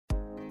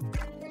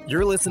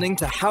You're listening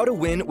to How to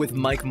Win with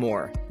Mike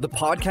Moore, the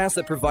podcast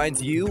that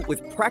provides you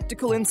with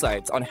practical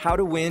insights on how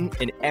to win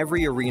in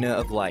every arena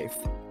of life.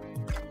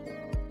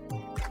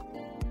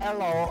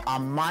 Hello,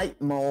 I'm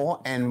Mike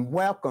Moore, and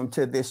welcome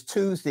to this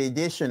Tuesday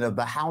edition of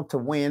the How to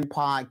Win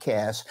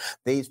podcast.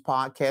 These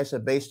podcasts are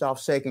based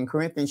off 2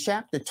 Corinthians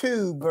chapter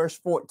 2, verse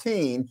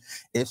 14.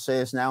 It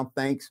says, "Now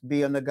thanks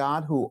be unto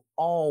God who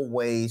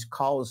always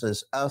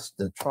causes us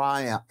to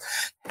triumph."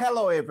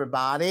 Hello,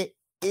 everybody.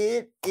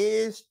 It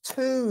is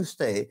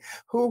Tuesday.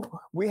 Who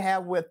we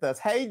have with us?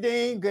 Hey,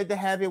 Dean, good to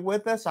have you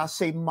with us. I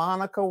see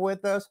Monica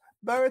with us.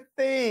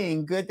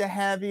 Berthine, good to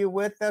have you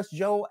with us.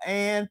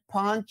 Joanne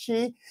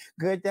Punchy,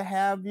 good to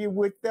have you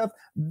with us.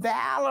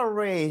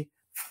 Valerie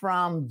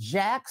from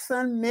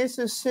Jackson,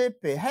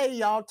 Mississippi. Hey,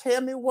 y'all,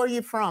 tell me where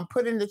you're from.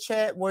 Put in the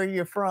chat where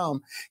you're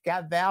from.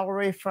 Got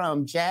Valerie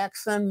from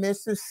Jackson,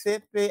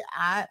 Mississippi.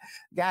 I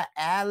got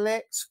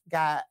Alex,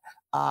 got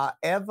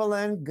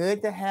Evelyn,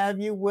 good to have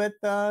you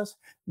with us.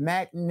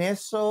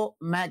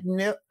 Shawanda,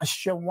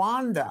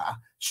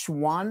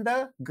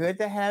 good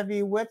to have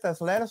you with us.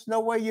 Let us know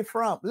where you're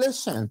from.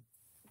 Listen,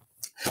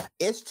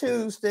 it's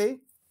Tuesday.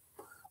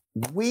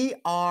 We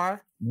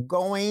are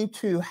going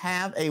to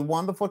have a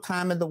wonderful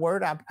time in the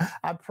Word.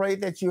 I pray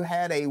that you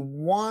had a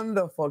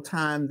wonderful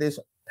time this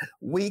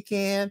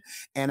weekend,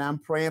 and I'm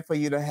praying for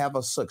you to have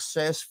a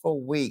successful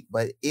week.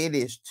 But it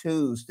is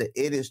Tuesday.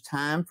 It is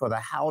time for the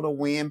How to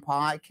Win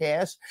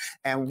podcast,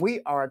 and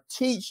we are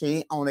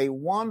teaching on a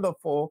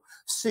wonderful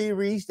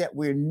series that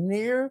we're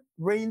nearing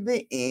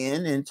the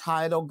end,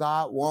 entitled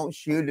 "God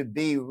Wants You to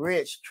Be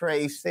Rich."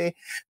 Tracy,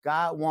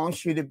 God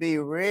wants you to be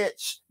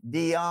rich.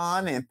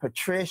 Dion and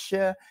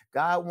Patricia,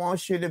 God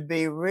wants you to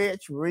be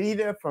rich.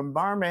 Rita from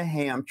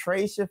Birmingham,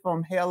 Tracy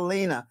from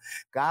Helena,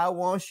 God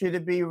wants you to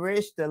be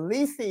rich.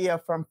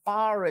 Delicia from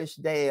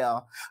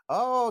Forestdale.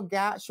 Oh,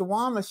 God,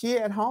 Shawana, she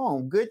at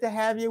home. Good to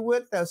have you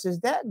with us. Is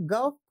that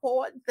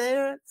Gulfport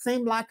there?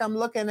 Seems like I'm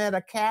looking at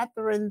a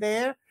Catherine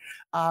there.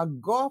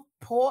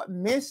 Gulfport,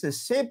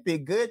 Mississippi.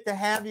 Good to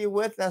have you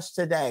with us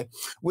today.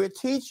 We're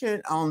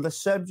teaching on the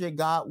subject,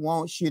 God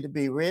wants you to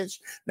be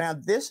rich. Now,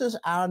 this is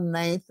our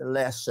 9th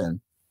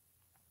lesson.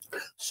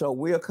 So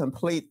we'll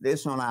complete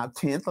this on our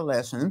 10th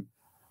lesson,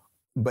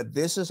 but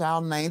this is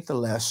our 9th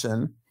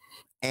lesson.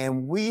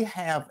 And we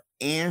have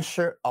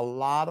answered a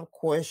lot of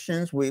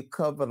questions. We've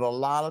covered a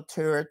lot of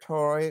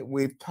territory.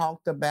 We've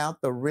talked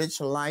about the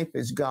rich life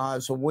is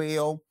God's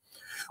will.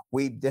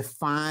 We've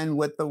defined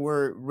what the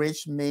word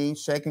rich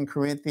means, 2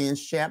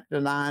 Corinthians chapter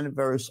 9,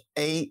 verse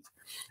 8.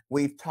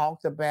 We've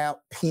talked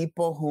about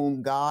people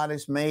whom God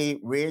has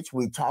made rich.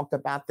 We talked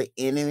about the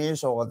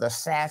enemies or the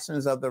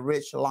assassins of the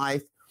rich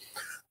life.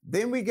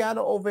 Then we got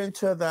over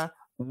into the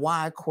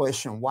why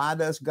question. Why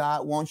does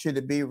God want you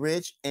to be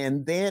rich?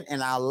 And then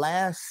in our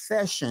last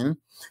session,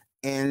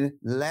 in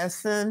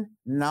lesson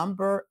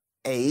number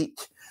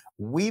 8,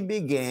 we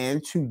began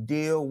to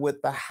deal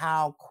with the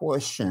how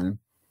question.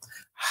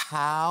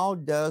 How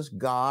does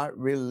God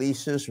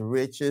releases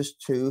riches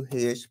to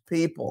his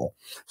people?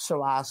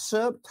 So our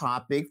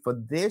subtopic for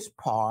this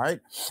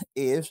part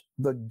is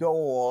the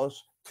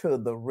doors to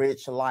the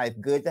rich life.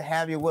 Good to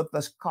have you with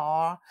us,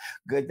 Carr.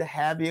 Good to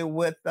have you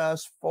with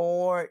us,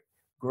 Ford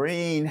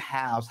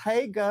Greenhouse.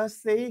 Hey,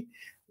 Gussie.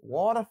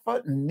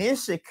 Waterford,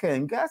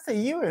 Michigan. Gussie,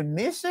 you in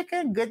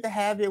Michigan? Good to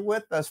have you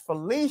with us.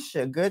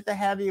 Felicia, good to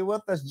have you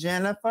with us.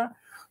 Jennifer,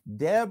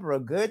 Deborah,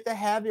 good to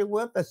have you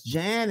with us.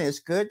 Janice,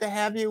 good to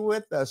have you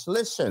with us.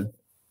 Listen,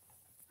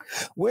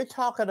 we're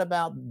talking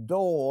about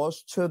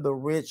doors to the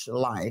rich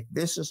life.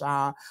 This is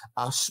our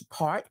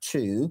part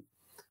 2.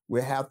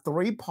 We have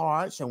 3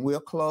 parts, and we'll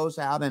close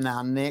out in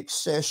our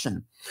next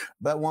session.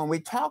 But when we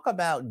talk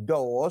about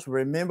doors,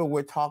 remember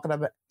we're talking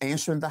about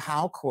answering the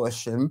how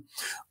question.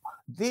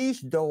 These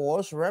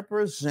doors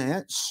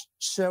represents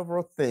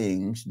several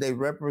things. They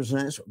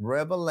represent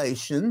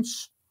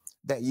revelations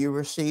that you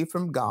receive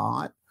from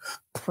God,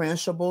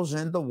 principles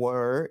in the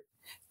Word,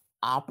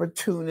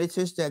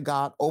 opportunities that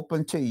God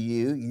opened to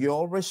you,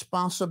 your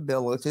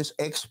responsibilities,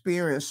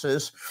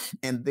 experiences,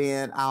 and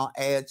then I'll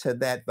add to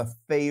that the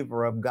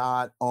favor of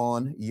God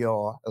on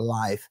your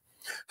life.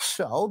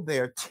 So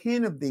there are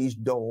 10 of these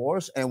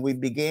doors, and we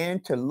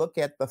began to look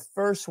at the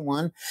first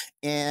one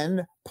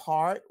in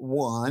part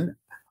 1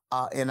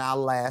 in our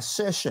last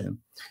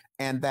session.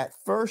 And that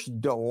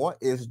first door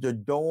is the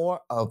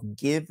door of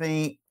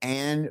giving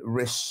and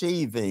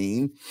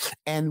receiving.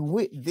 And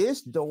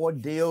this door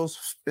deals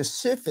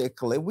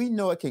specifically, we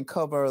know it can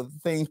cover other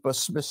things, but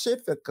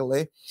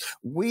specifically,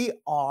 we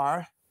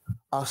are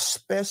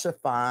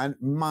specifying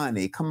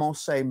money. Come on,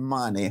 say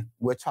money.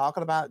 We're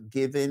talking about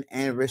giving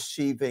and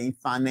receiving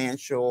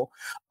financial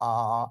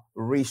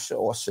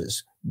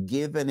resources.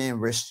 Giving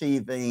and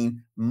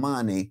receiving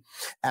money.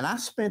 And I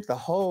spent the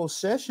whole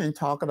session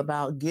talking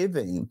about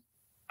giving.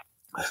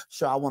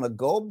 So I want to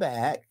go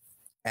back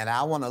and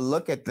I want to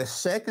look at the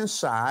second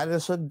side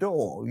as a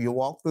door. You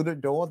walk through the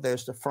door,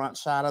 there's the front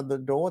side of the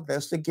door,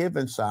 there's the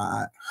giving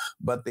side.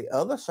 But the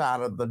other side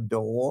of the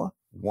door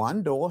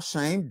One door,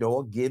 same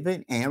door,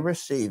 giving and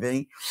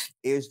receiving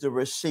is the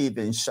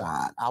receiving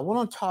side. I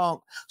want to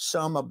talk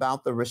some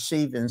about the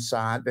receiving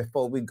side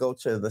before we go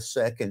to the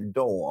second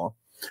door.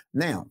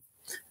 Now,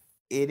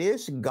 it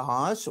is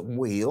God's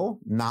will,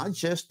 not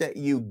just that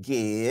you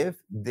give.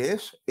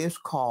 This is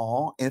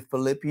called in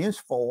Philippians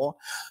 4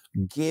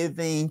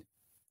 giving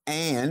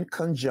and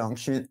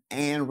conjunction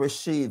and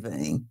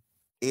receiving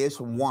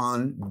is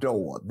one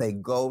door. They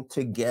go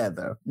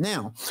together.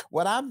 Now,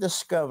 what I've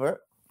discovered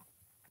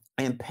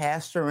and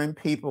pastoring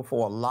people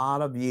for a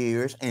lot of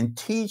years and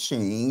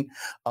teaching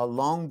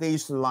along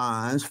these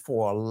lines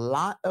for a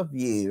lot of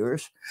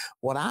years,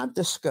 what I've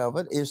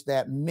discovered is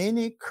that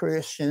many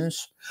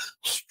Christians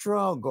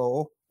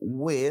struggle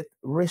with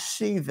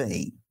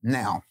receiving.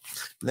 Now,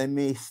 let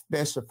me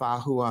specify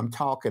who I'm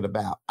talking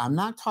about. I'm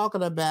not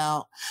talking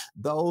about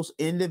those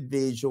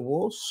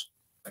individuals.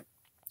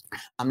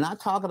 I'm not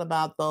talking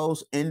about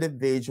those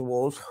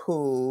individuals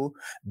who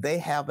they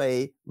have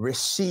a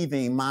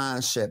receiving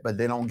mindset, but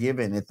they don't give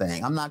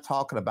anything. I'm not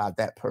talking about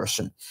that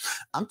person.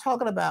 I'm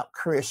talking about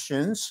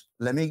Christians.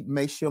 Let me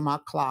make sure my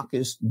clock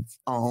is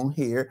on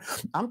here.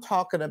 I'm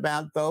talking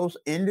about those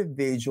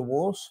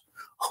individuals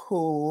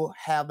who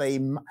have a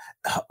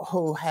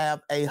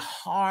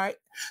heart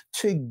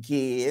to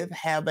give,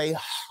 have a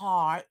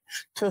heart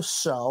to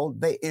sow.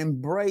 They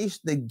embrace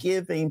the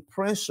giving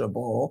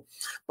principle,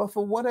 but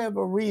for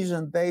whatever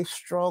reason, they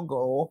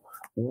struggle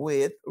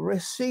with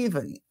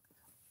receiving.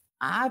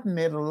 I've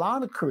met a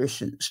lot of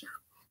Christians.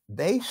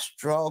 They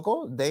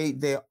struggle.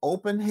 They're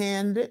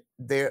open-handed.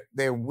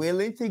 They're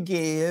willing to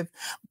give,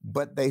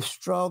 but they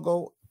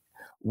struggle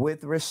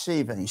with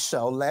receiving.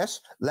 So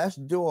let's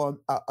do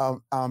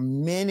a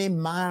mini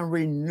mind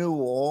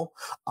renewal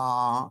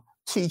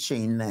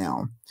teaching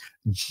now.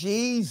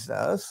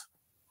 Jesus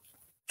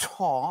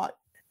taught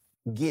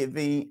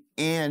giving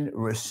and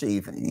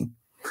receiving.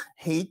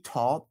 He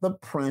taught the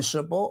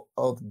principle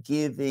of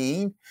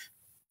giving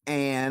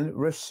and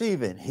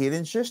receiving. He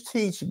didn't just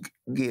teach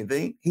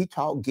giving, he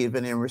taught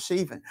giving and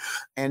receiving.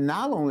 And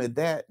not only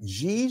that,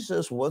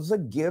 Jesus was a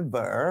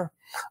giver,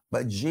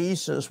 but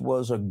Jesus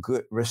was a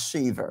good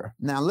receiver.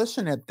 Now,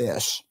 listen at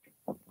this.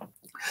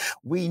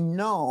 We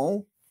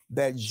know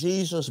that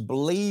Jesus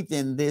believed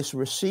in this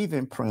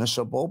receiving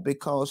principle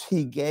because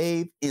he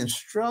gave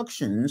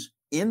instructions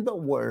in the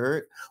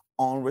word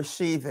on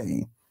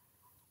receiving.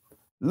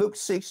 Luke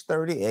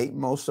 6:38,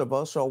 most of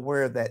us are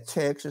aware of that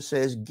text. It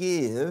says,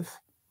 give,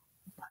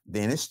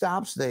 then it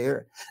stops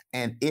there,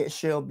 and it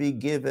shall be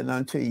given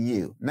unto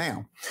you.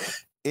 Now,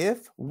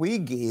 if we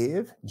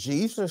give,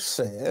 Jesus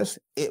says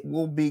it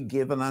will be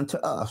given unto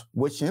us,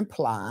 which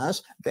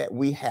implies that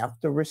we have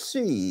to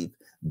receive.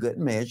 Good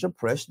measure,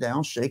 pressed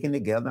down, shaken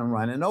together, and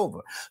running over.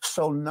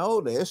 So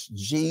notice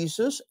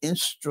Jesus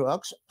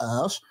instructs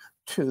us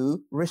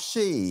to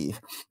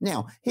receive.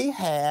 Now, he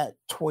had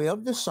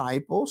 12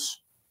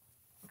 disciples.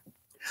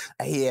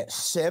 He had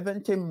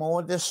 70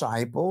 more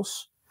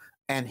disciples.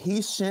 And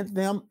he sent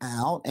them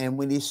out. And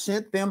when he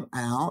sent them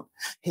out,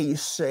 he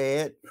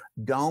said,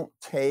 don't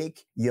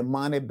take your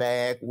money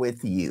bag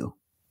with you.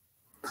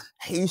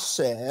 He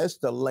says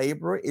the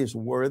laborer is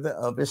worthy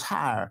of his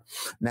hire.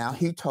 Now,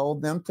 he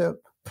told them to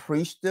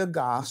preach the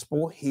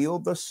gospel, heal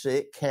the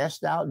sick,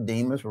 cast out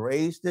demons,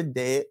 raise the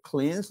dead,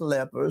 cleanse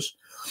lepers.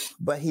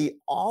 But he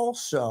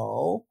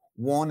also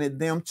wanted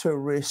them to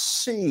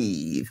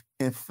receive.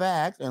 In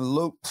fact, in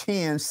Luke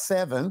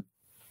 10:7,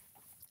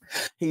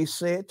 he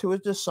said to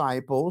his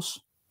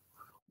disciples,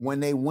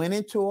 when they went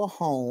into a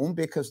home,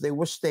 because they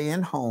were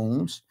staying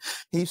homes,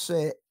 he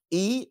said,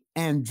 eat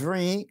and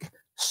drink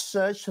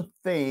such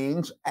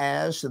things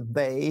as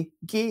they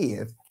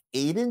give.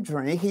 Eat and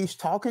drink. He's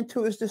talking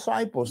to his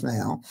disciples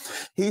now.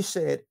 He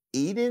said,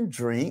 eat and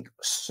drink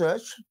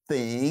such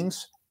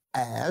things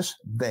as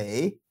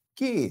they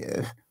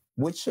give,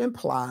 which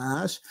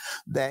implies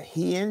that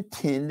he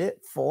intended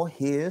for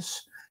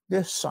his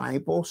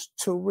disciples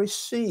to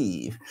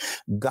receive.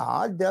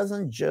 God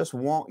doesn't just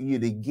want you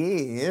to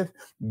give,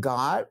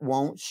 God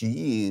wants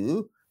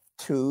you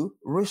to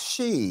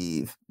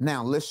receive.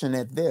 Now, listen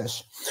at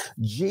this.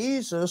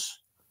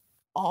 Jesus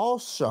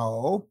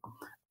also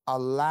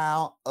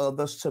allowed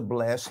others to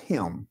bless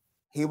him.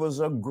 He was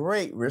a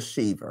great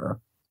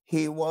receiver.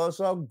 He was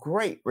a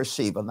great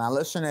receiver. Now,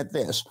 listen at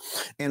this.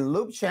 In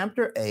Luke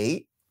chapter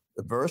 8,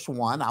 verse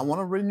 1, I want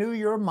to renew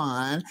your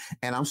mind,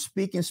 and I'm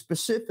speaking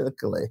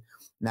specifically.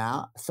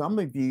 Now, some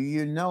of you,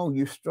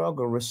 you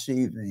struggle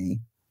receiving.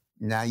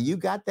 Now, you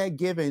got that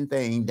giving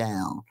thing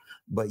down,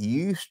 but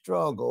you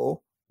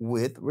struggle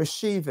with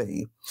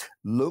receiving.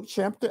 Luke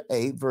chapter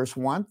 8, verse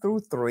 1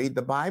 through 3,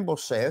 the Bible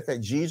says that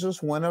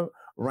Jesus went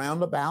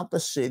around about the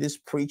cities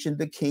preaching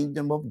the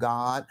kingdom of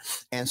God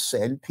and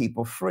setting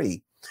people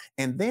free.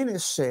 And then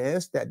it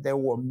says that there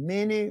were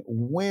many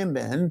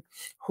women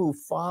who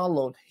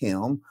followed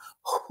him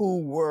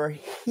who were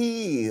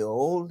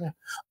healed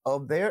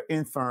of their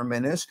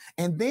infirmities.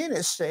 And then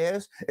it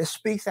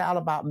speaks out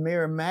about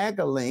Mary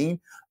Magdalene,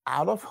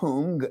 out of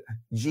whom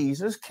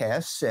Jesus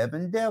cast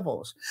 7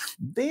 devils.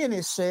 Then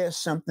it says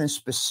something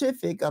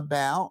specific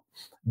about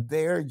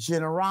their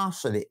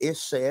generosity. It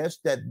says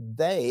that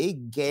they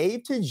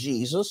gave to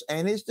Jesus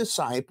and his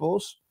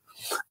disciples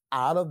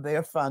out of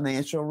their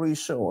financial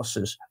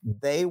resources.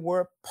 They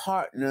were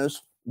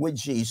partners with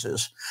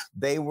Jesus.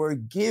 They were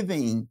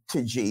giving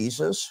to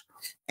Jesus,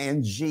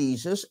 and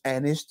Jesus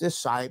and his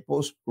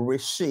disciples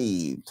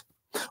received.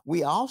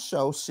 We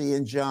also see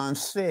in John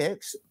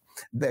 6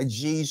 that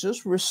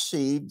Jesus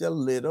received a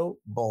little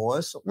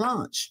boy's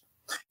lunch.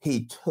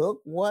 He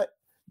took what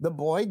the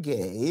boy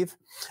gave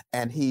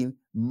and he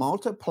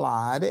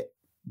multiplied it,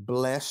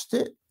 blessed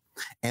it,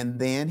 and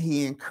then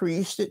he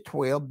increased it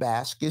 12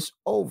 baskets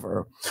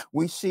over.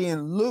 We see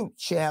in Luke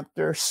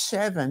chapter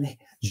 7,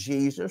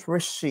 Jesus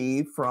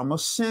received from a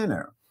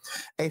sinner.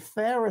 A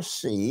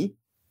Pharisee,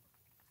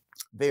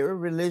 very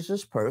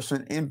religious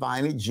person,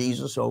 invited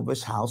Jesus over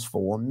his house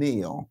for a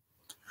meal.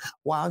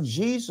 While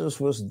Jesus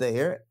was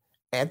there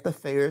at the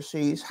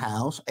Pharisee's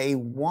house, a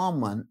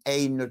woman,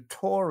 a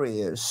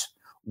notorious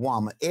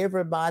woman,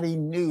 everybody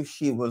knew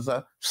she was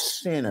a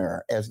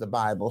sinner, as the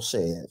Bible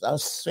says, a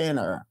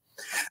sinner.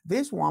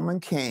 This woman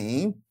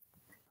came,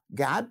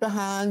 got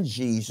behind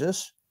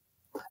Jesus,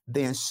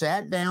 then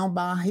sat down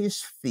by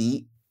his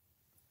feet,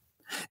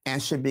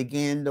 and she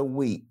began to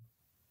weep.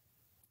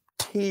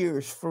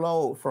 Tears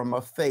flowed from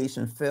her face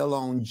and fell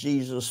on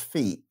Jesus'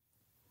 feet.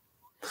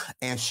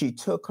 And she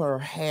took her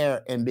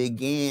hair and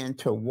began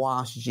to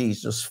wash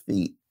Jesus'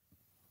 feet.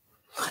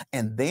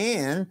 And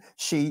then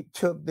she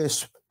took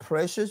this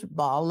precious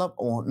bottle of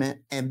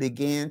ointment and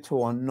began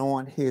to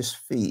anoint his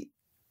feet,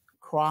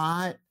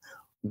 cried,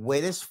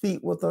 wet his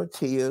feet with her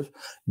tears,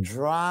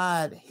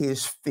 dried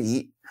his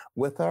feet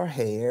with her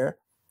hair,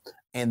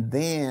 and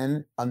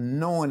then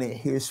anointed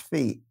his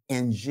feet.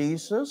 And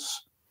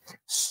Jesus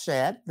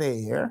sat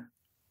there,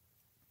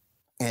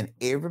 and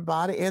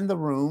everybody in the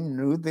room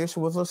knew this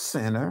was a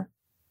sinner.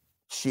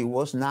 She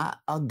was not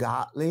a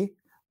godly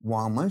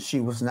woman. She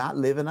was not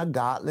living a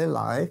godly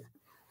life,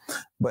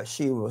 but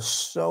she was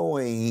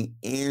sowing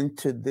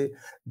into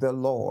the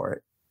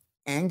Lord.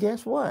 And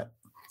guess what?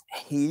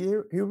 He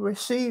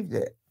received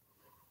it.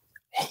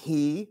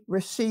 He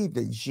received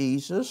it.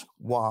 Jesus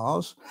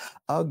was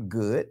a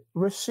good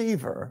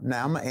receiver.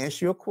 Now I'm going to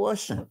ask you a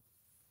question.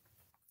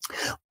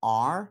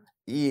 Are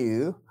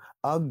you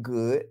a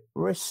good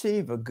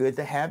receiver? Good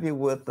to have you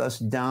with us,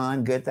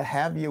 Don. Good to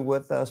have you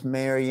with us,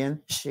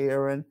 Marion,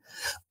 Sharon.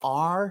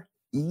 Are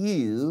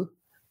you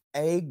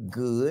a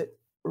good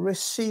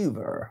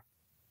receiver?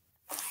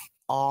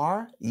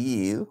 Are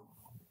you?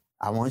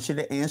 I want you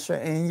to answer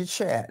in your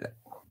chat.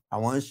 I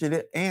want you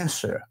to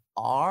answer.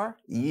 Are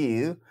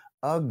you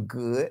a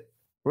good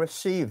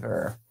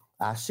receiver?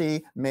 I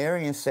see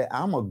Marion said,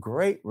 I'm a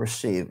great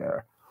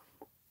receiver.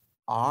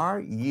 Are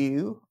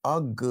you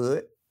a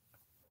good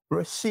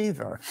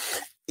receiver?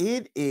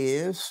 It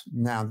is,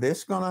 now this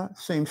is going to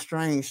seem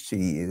strange to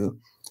you,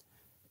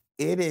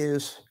 it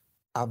is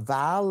a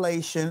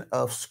violation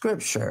of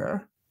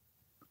Scripture,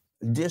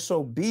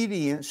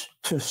 disobedience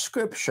to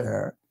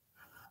Scripture,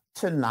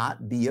 to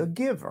not be a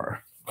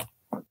giver.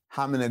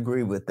 How many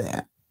agree with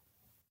that?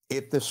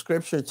 If the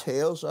Scripture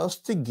tells us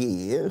to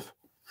give,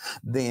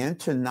 then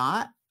to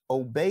not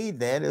obey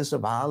that is a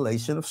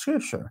violation of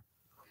Scripture.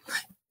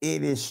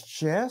 It is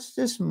just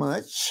as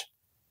much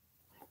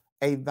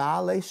a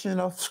violation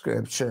of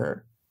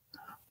Scripture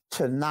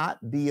to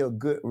not be a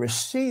good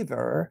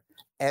receiver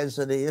as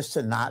it is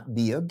to not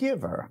be a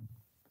giver.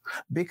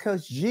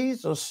 Because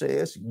Jesus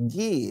says,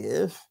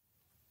 give,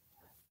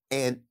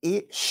 and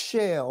it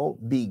shall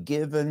be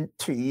given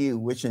to you,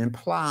 which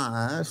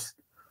implies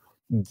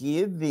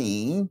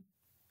giving.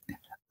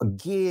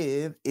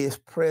 Give is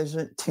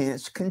present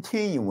tense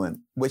continuing,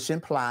 which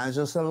implies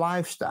it's a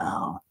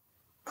lifestyle.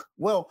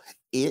 Well,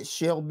 it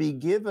shall be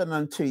given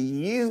unto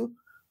you.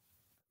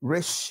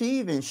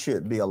 Receiving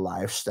should be a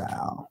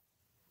lifestyle.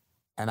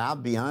 And I'll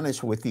be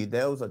honest with you,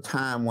 there was a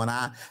time when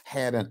I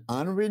had an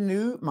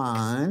unrenewed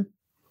mind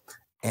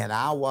and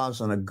I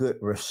wasn't a good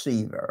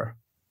receiver.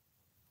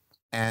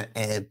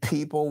 And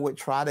people would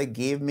try to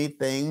give me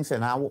things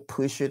and I would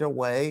push it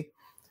away.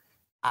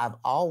 I've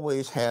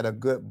always had a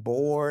good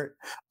board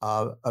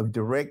of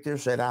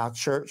directors at our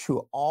church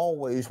who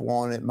always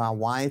wanted my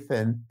wife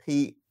and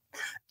Pete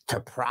to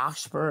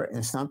prosper,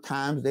 and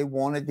sometimes they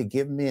wanted to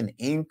give me an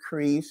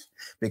increase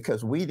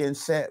because we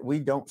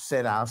don't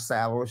set our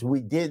salaries.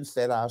 We didn't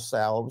set our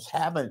salaries,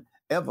 haven't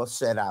ever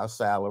set our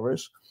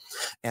salaries.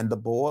 And the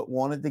board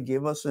wanted to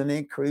give us an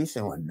increase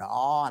and went,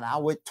 no, and I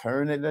would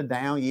turn it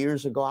down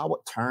years ago. I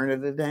would turn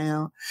it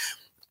down.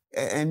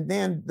 And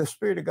then the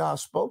Spirit of God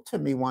spoke to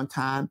me one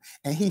time,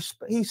 and he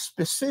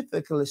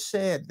specifically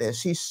said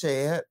this. He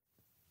said,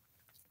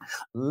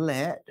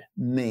 let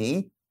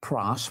me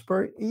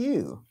prosper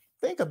you.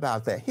 Think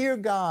about that. Here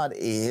God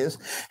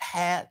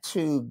had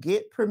to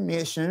get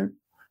permission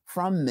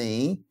from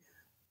me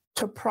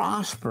to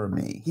prosper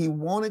me. He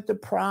wanted to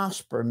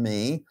prosper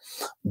me,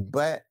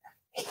 but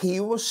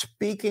he was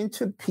speaking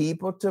to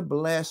people to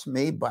bless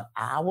me, but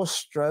I was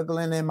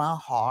struggling in my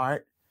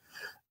heart.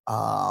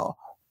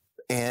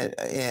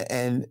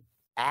 And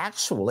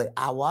actually,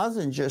 I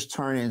wasn't just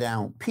turning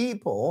down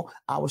people,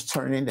 I was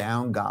turning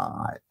down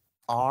God.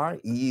 Are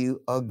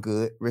you a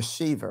good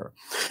receiver?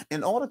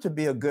 In order to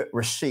be a good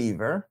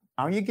receiver,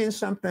 are you getting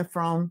something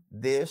from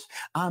this?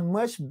 I'm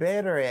much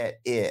better at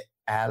it.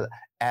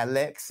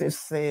 Alexis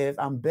says,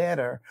 I'm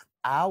better.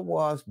 I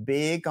was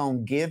big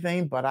on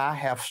giving, but I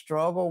have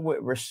struggled with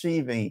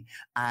receiving.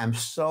 I'm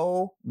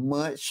so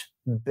much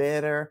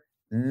better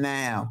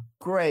now.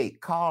 Great.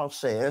 Carl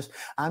says,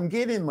 I'm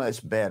getting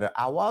much better.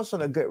 I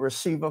wasn't a good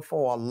receiver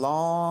for a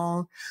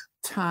long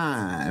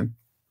time.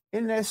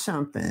 Isn't that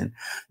something?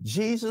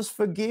 Jesus,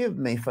 forgive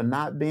me for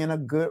not being a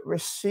good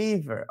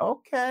receiver.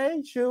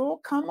 Okay, Jewel,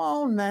 come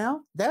on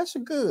now. That's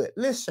good.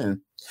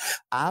 Listen,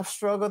 I've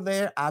struggled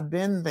there. I've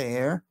been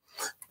there.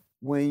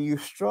 When you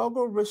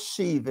struggle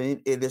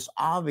receiving, it is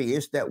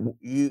obvious that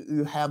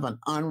you have an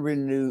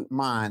unrenewed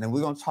mind, and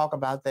we're going to talk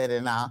about that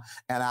in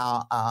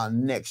our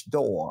next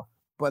door.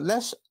 But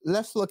let's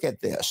look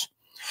at this.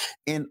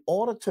 In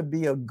order to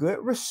be a good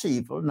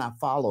receiver, now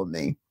follow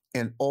me.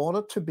 In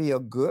order to be a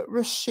good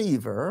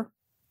receiver,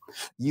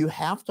 you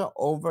have to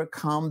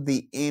overcome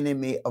the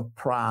enemy of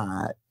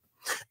pride.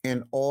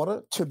 In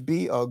order to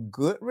be a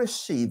good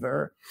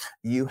receiver,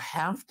 you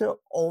have to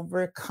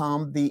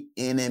overcome the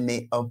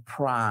enemy of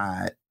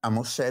pride. I'm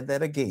going to say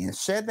that again.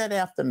 Say that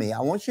after me.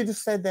 I want you to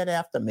say that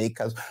after me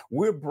because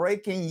we're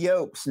breaking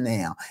yokes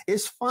now.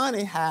 It's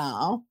funny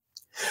how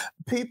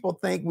people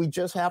think we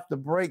just have to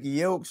break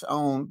yokes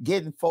on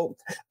getting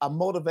folks,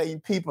 motivating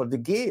people to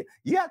give.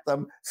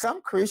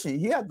 Some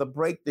Christians, you have to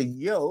break the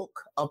yoke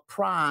of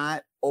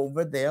pride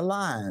over their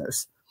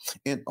lives.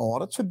 In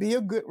order to be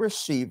a good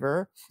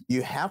receiver,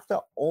 you have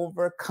to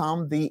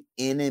overcome the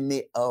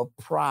enemy of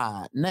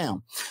pride.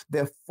 Now,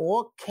 there are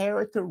 4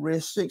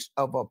 characteristics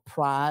of a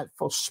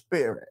prideful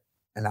spirit.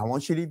 And I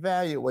want you to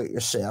evaluate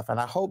yourself. And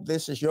I hope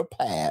this is your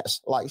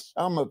past. Like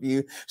some of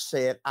you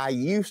said, I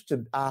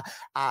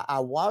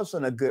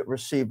wasn't a good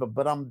receiver,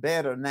 but I'm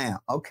better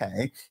now.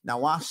 Okay. Now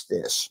watch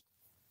this.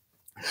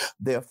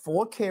 There are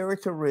 4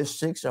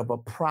 characteristics of a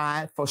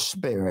prideful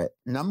spirit.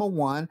 Number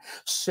 1,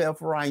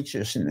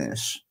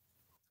 self-righteousness.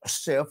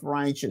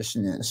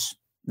 Self-righteousness.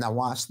 Now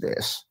watch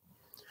this.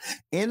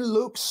 In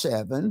Luke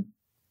 7,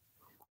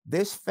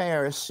 this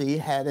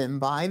Pharisee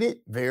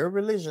very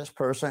religious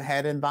person,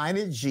 had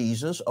invited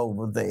Jesus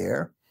over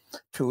there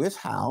to his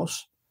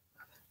house.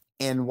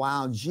 And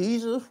while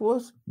Jesus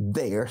was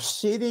there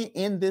sitting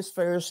in this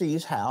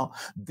Pharisee's house,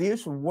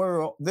 this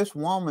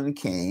woman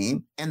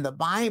came, and the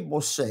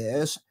Bible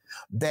says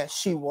that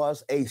she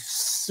was a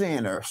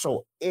sinner.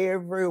 So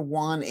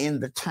everyone in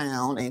the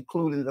town,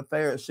 including the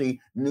Pharisee,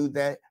 knew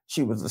that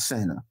she was a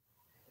sinner.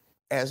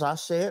 As I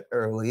said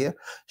earlier,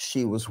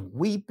 she was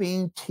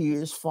weeping,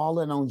 tears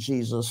falling on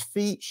Jesus'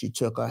 feet. She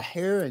took her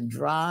hair and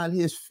dried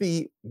his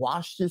feet,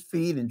 washed his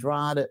feet and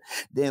dried it,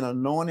 then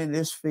anointed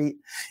his feet.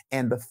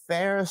 And the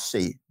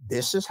Pharisee,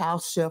 this is how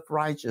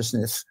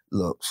self-righteousness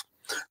looks.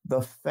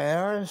 The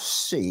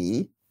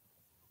Pharisee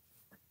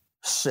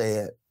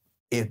said,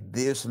 if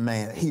this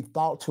man, he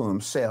thought to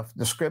himself,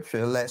 the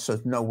scripture lets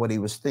us know what he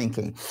was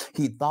thinking.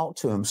 He thought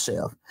to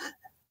himself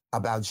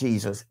about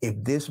Jesus, if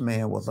this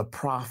man was a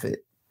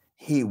prophet,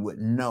 he would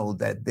know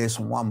that this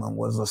woman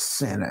was a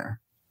sinner.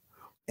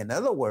 In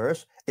other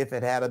words, if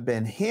it had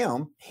been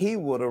him, he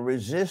would have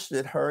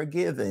resisted her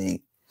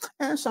giving.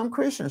 And some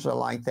Christians are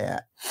like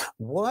that.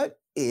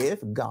 What if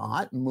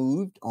God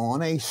moved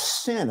on a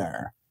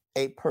sinner,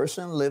 a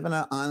person living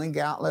an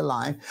ungodly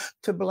life,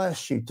 to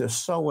bless you, to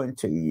sow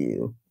into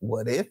you?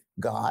 What if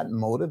God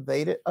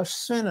motivated a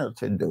sinner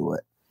to do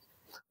it?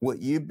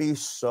 Would you be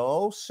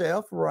so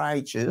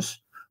self-righteous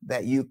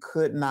that you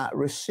could not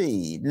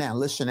receive? Now,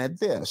 listen at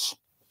this.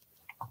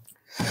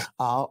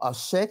 A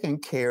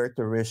second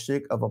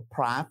characteristic of a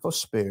prideful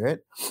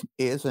spirit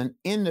is an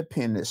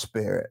independent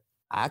spirit.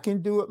 I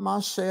can do it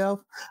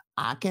myself.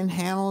 I can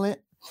handle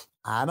it.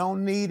 I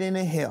don't need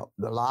any help.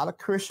 A lot of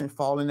Christians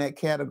fall in that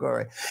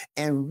category.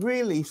 And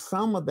really,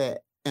 some of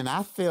that, and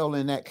I fell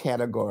in that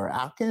category.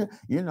 I'm going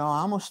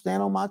to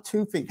stand on my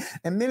 2 feet.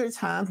 And many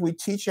times we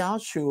teach our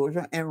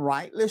children, and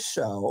rightly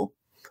so,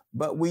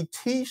 but we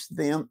teach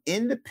them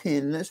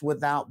independence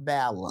without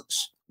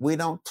balance. We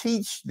don't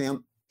teach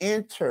them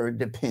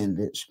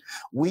interdependence.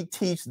 We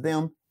teach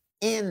them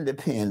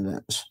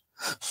independence.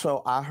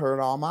 So I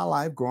heard all my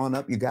life growing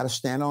up, you got to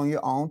stand on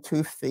your own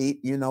 2 feet,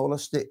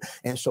 let's stick.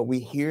 And so we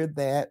hear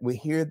that,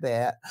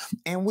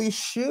 and we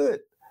should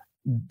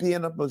be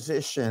in a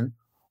position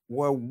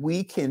where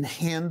we can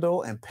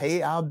handle and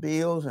pay our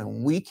bills,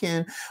 and we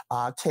can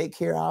take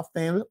care of our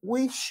family.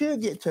 We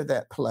should get to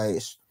that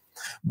place.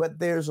 But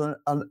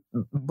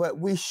but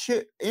we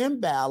should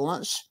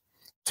imbalance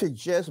to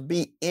just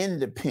be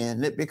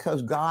independent,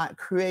 because God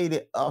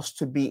created us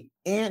to be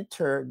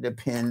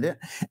interdependent,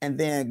 and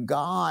then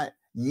God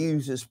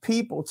uses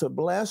people to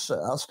bless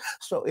us.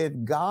 So if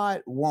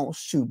God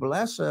wants to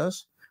bless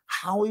us,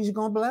 how he's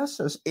going to bless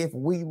us if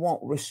we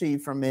won't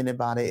receive from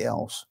anybody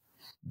else?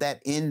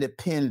 that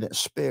independent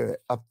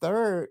spirit. A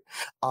third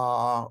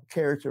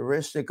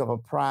characteristic of a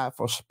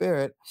prideful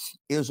spirit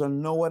is a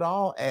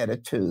know-it-all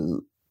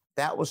attitude.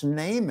 That was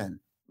Naaman.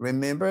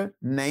 Remember,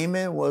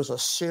 Naaman was a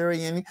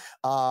Syrian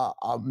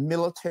a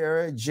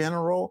military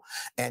general,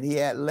 and he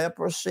had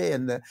leprosy,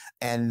 and the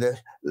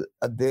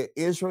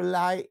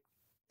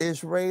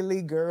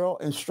Israeli girl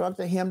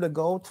instructed him to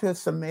go to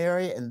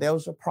Samaria, and there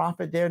was a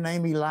prophet there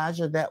named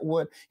Elijah that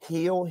would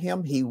heal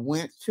him. He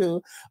went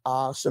to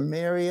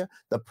Samaria.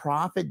 The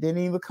prophet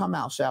didn't even come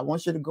out. So I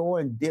want you to go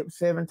and dip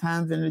 7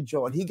 times in the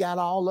Jordan. He got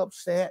all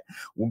upset.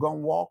 We're going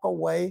to walk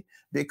away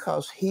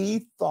because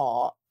he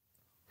thought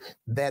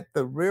that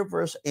the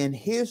rivers in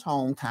his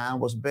hometown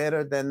was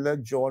better than the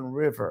Jordan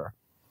River.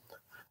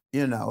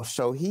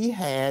 So he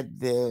had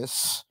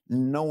this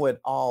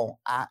know-it-all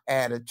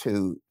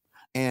attitude.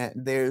 And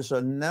there's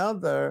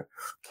another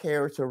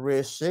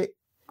characteristic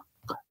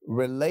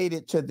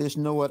related to this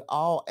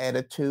know-it-all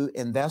attitude,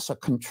 and that's a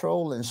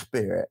controlling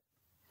spirit.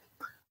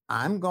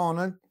 I'm going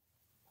to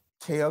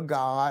tell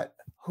God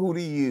who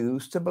to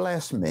use to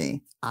bless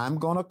me. I'm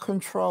going to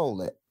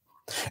control it.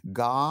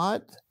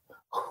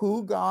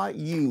 Who God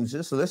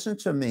uses, listen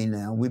to me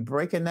now, we're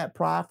breaking that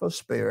prideful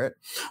spirit.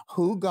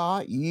 Who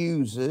God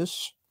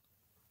uses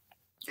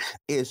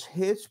is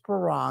his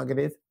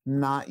prerogative,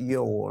 not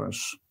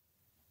yours.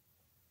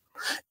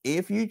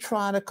 If you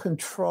try to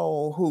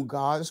control who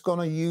God is going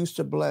to use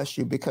to bless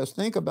you, because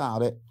think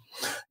about it,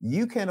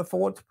 you can't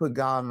afford to put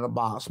God in a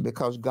box,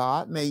 because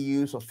God may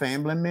use a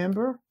family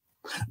member.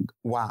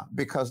 Why?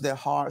 Because their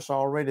heart's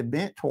already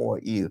bent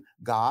toward you.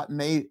 God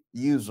may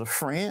use a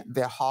friend.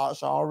 Their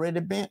heart's already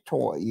bent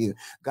toward you.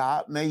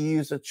 God may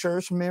use a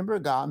church member.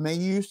 God may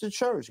use the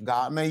church.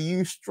 God may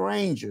use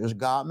strangers.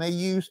 God may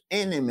use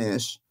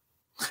enemies.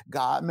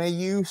 God may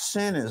use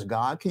sinners.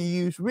 God can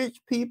use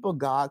rich people.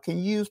 God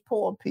can use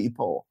poor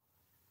people.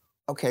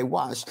 Okay,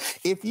 watch.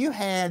 If you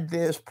had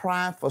this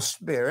prideful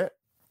spirit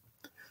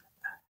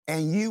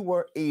and you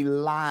were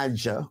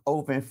Elijah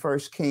over in 1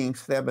 Kings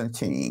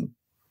 17,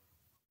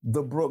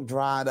 the brook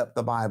dried up,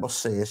 the Bible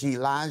says.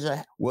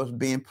 Elijah was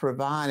being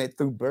provided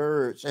through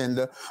birds and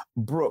the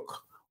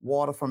brook,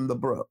 water from the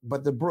brook,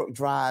 but the brook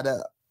dried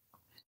up.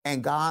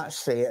 And God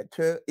said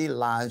to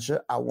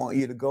Elijah, I want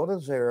you to go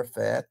to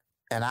Zarephath,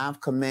 and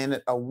I've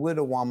commanded a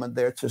widow woman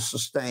there to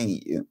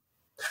sustain you.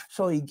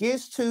 So he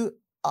gets to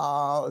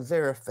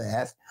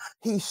Zarephath.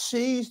 He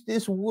sees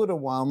this widow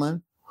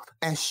woman,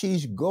 and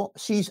she's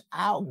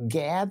out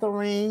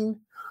gathering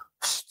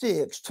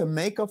sticks to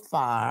make a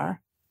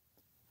fire,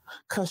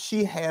 because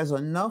she has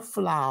enough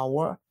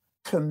flour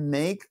to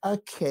make a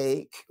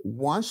cake,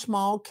 one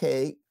small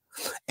cake,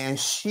 and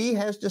she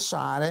has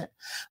decided,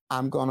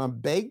 I'm going to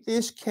bake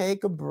this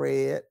cake of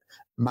bread.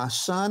 My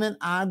son and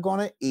I are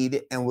going to eat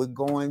it, and we're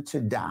going to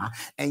die.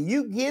 And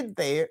you get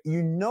there,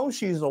 you know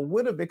she's a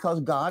widow because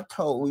God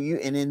told you,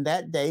 and in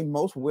that day,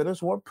 most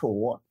widows were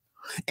poor.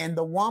 And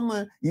the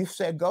woman, you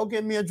said, go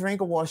get me a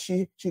drink of water.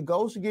 She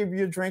goes to give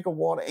you a drink of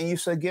water, and you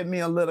said, give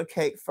me a little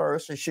cake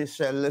first. And she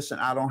said, listen,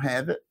 I don't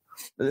have it.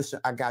 Listen,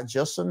 I got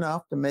just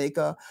enough to make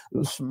a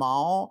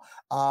small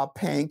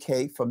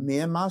pancake for me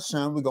and my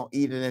son. We're going to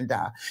eat it and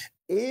die.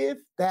 If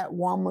that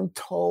woman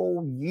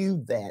told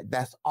you that,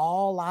 that's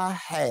all I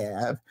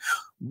have,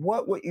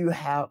 what would you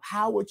have?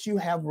 How would you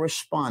have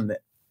responded?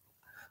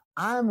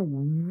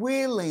 I'm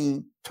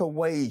willing to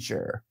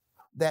wager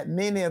that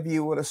many of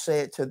you would have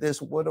said to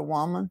this widow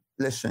woman,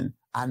 listen,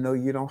 I know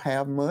you don't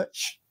have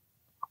much.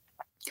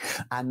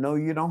 I know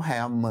you don't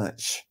have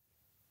much.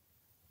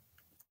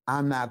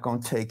 I'm not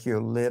going to take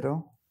your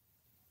little.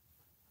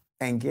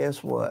 And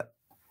guess what?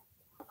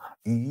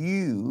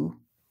 You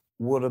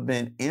would have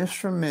been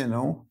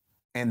instrumental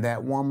in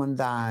that woman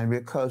dying,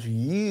 because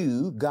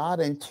God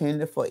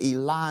intended for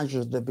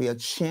Elijah to be a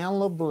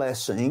channel of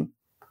blessing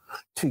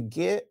to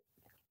get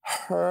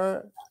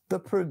her the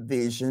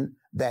provision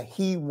that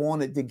he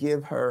wanted to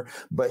give her.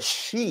 But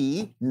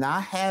she,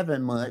 not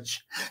having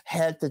much,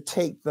 had to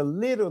take the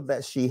little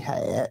that she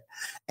had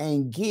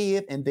and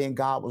give, and then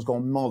God was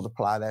going to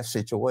multiply that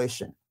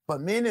situation.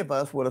 But many of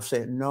us would have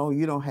said, no,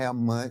 you don't have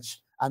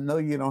much. I know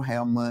you don't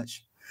have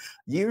much.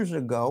 Years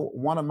ago,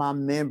 one of my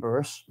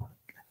members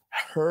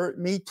heard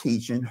me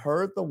teaching,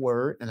 heard the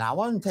word, and I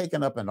wasn't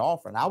taking up an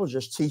offering. I was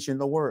just teaching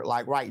the word.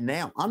 Like right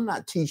now, I'm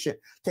not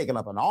taking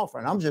up an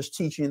offering. I'm just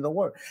teaching the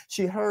word.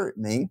 She heard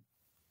me,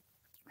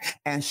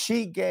 and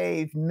she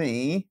gave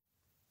me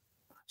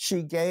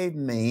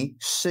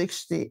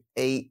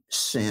 68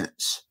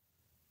 cents.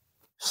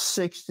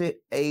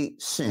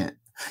 68 cents.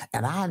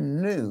 And I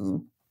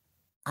knew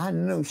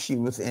she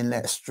was in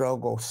that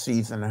struggle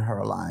season in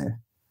her life.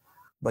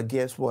 But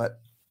guess what?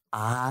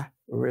 I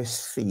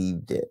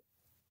received it.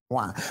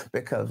 Why?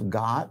 Because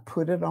God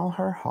put it on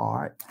her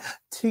heart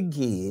to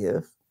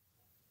give.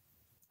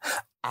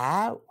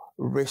 I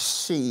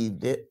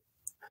received it.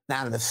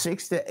 Now, the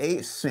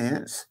 68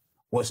 cents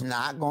was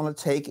not going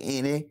to take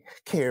any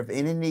care of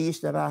any needs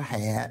that I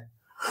had,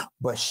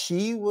 But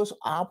she was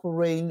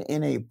operating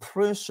in a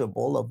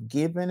principle of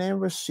giving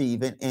and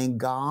receiving, and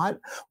God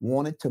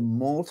wanted to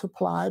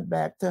multiply it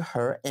back to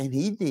her, and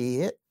He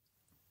did.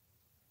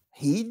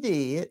 He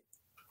did.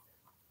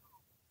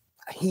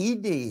 He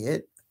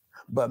did.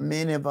 But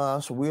many of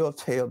us will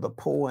tell the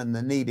poor and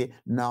the needy,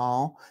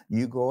 no,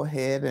 you go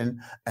ahead and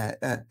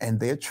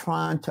they're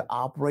trying to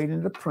operate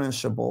in the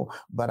principle,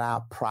 but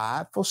our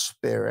prideful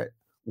spirit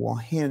will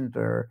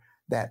hinder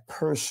that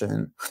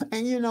person.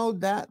 And you know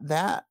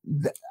that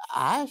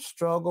I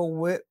struggle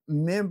with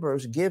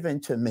members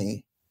giving to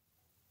me.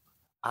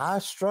 I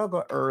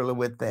struggle early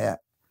with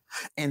that.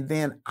 And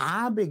then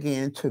I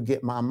began to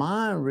get my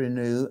mind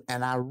renewed,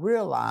 and I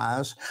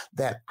realized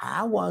that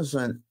I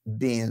wasn't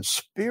being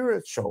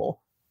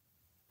spiritual.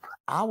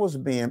 I was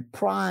being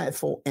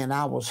prideful, and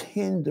I was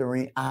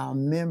hindering my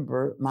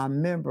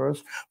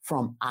members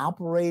from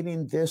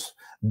opening this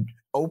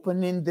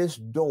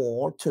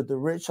door to the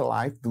rich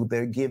life through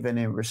their giving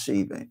and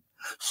receiving.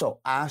 So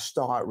I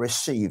start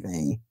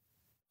receiving.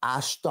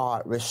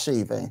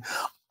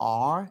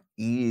 Are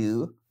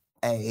you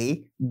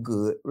a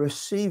good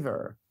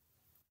receiver?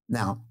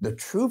 Now, the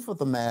truth of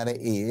the matter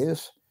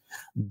is,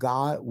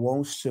 God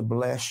wants to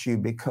bless you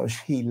because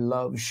He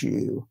loves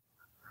you.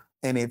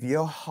 And if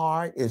your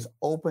heart is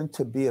open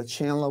to be a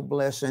channel of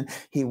blessing,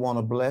 He want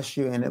to bless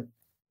you in it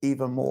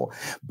even more.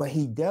 But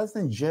He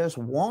doesn't just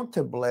want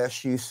to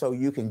bless you so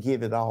you can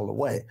give it all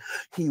away.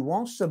 He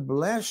wants to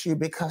bless you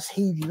because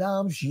He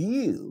loves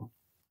you.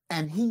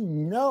 And He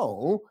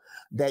know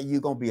that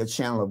you're going to be a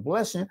channel of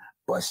blessing,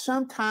 but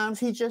sometimes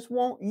He just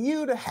wants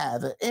you to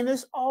have it. And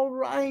it's all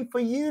right for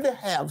you to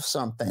have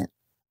something.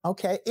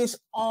 Okay? It's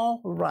all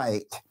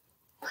right.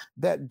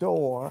 That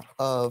door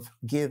of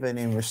giving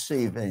and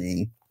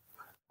receiving,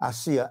 I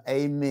see a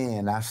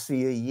amen. I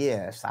see a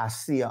yes. I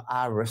see a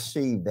I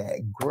receive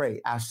that.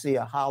 Great. I see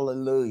a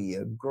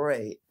hallelujah.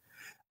 Great.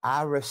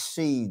 I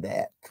receive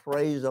that.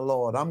 Praise the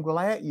Lord. I'm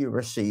glad you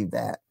received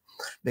that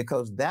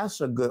because that's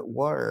a good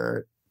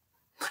word.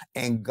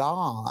 And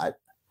God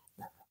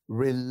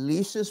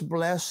releases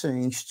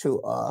blessings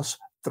to us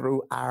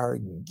through our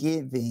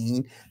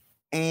giving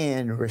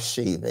and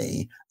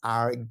receiving.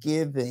 Our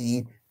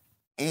giving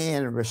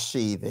and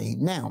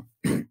receiving. Now,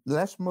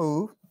 let's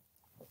move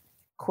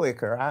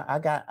quicker.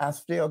 I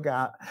still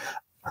got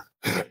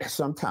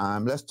some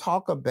time. Let's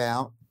talk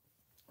about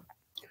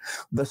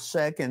the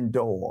second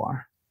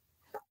door.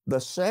 The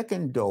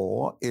second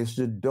door is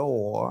the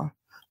door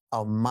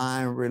of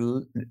mind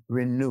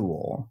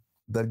renewal.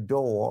 The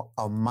door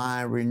of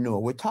mind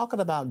renewal. We're talking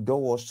about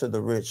doors to the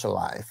rich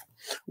life.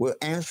 We're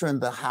answering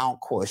the how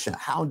question.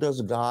 How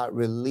does God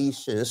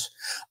releases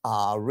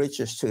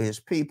riches to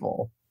His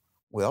people?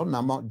 Well,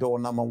 door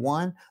number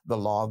one, the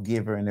law of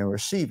giving and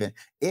receiving.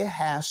 It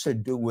has to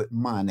do with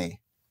money.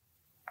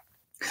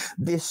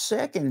 The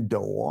second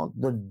door,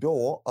 the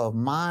door of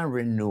mind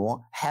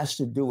renewal, has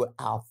to do with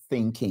our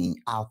thinking,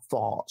 our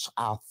thoughts,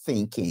 our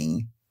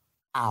thinking.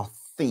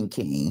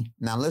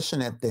 Now,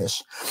 listen at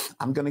this.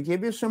 I'm going to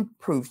give you some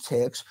proof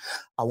text.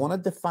 I want to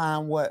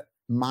define what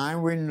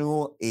mind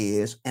renewal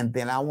is, and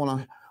then I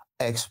want to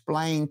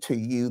explain to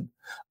you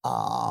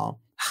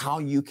how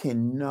you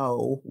can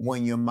know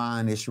when your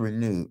mind is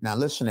renewed. Now,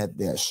 listen at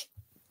this.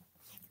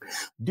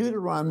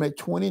 Deuteronomy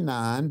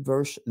 29,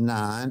 verse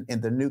 9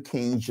 in the New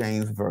King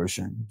James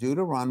Version.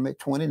 Deuteronomy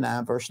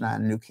 29, verse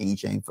 9, New King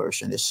James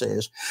Version. It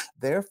says,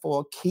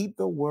 therefore, keep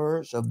the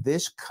words of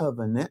this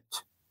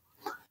covenant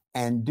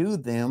and do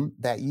them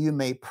that you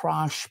may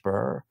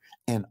prosper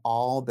in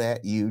all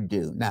that you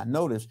do. Now,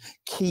 notice,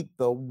 keep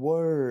the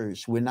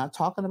words. We're not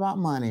talking about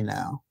money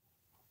now.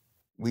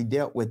 We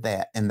dealt with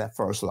that in that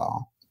first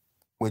law.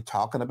 We're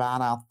talking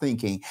about our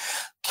thinking.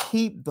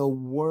 Keep the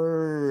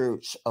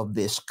words of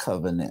this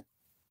covenant.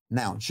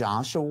 Now,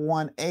 Joshua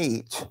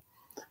 1:8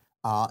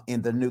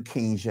 in the New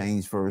King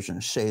James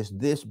Version says,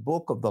 this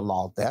book of the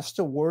law, that's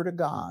the word of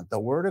God. The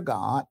word of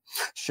God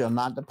shall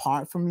not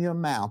depart from your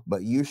mouth,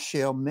 but you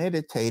shall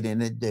meditate in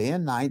it day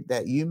and night,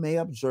 that you may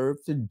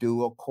observe to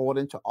do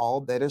according to all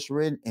that is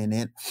written in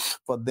it.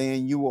 For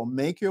then you will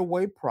make your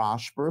way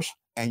prosperous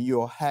and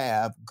you'll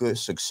have good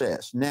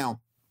success.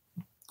 Now,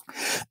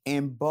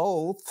 in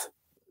both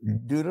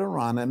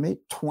Deuteronomy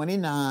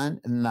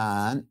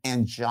 29:9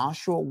 and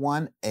Joshua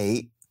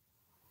 1:8,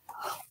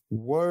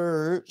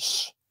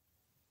 words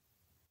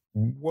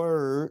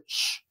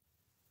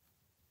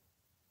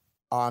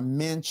are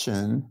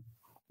mentioned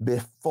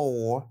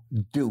before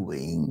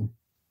doing.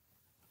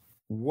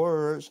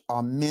 Words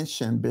are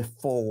mentioned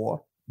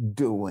before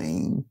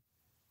doing.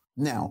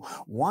 Now,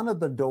 one of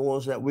the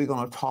doors that we're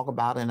going to talk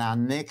about in our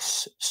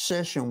next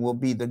session will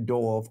be the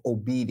door of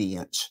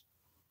obedience.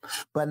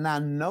 But now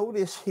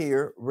notice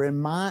here,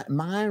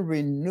 mind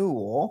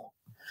renewal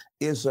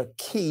is a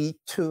key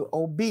to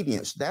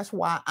obedience. That's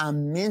why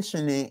I'm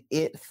mentioning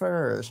it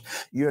first.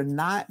 You're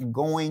not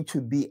going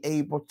to be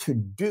able to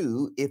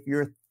do if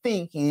your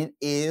thinking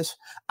is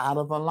out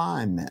of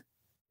alignment.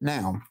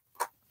 Now,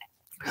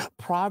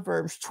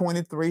 Proverbs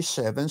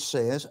 23:7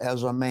 says,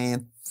 as a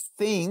man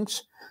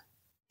thinks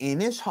in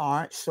his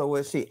heart, so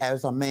is he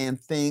as a man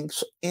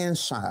thinks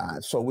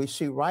inside. So we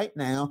see right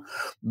now,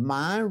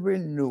 mind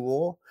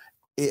renewal,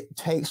 it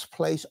takes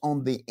place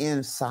on the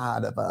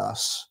inside of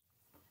us.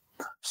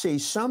 See,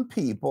 some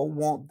people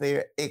want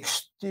their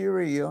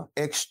external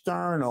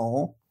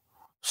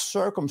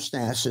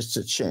circumstances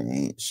to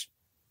change.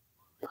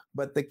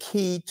 But the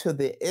key to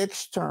the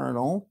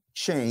external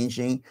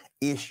changing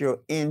is your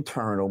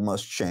internal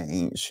must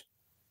change.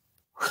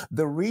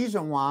 The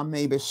reason why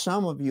maybe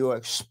some of you are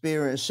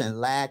experiencing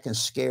lack and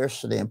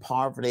scarcity and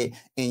poverty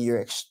in your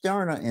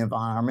external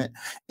environment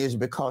is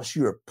because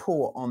you're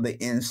poor on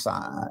the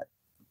inside.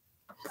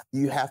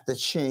 You have to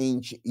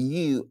change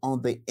you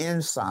on the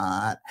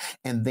inside,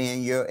 and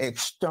then your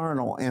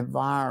external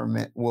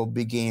environment will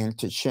begin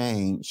to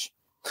change.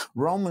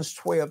 Romans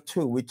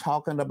 12:2, we're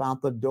talking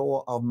about the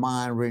door of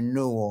mind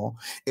renewal.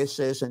 It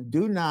says, and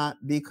do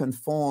not be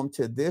conformed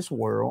to this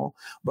world,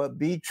 but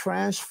be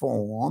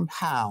transformed.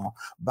 How?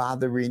 By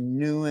the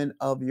renewing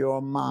of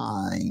your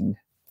mind,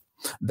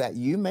 that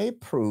you may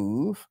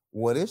prove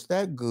what is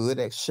that good,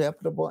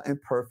 acceptable, and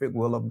perfect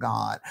will of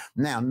God.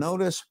 Now,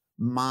 notice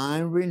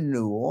mind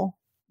renewal.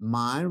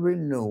 Mind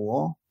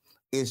renewal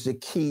is the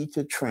key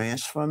to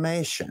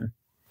transformation.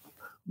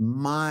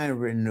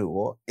 Mind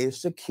renewal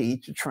is the key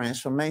to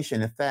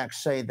transformation. In fact,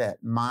 say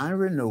that mind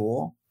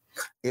renewal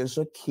is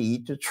a key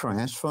to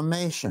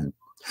transformation.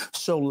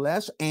 So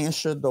let's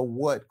answer the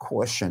what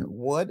question.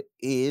 What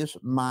is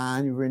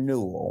mind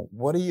renewal?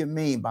 What do you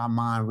mean by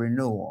mind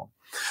renewal?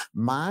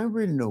 Mind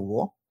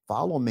renewal,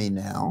 follow me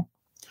now,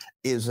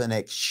 is an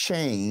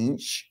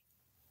exchange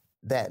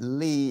that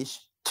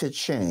leads to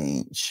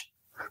change.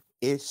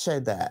 It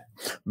said that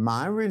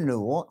mind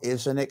renewal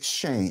is an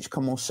exchange.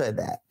 Come on, say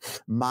that.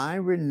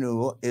 Mind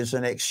renewal is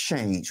an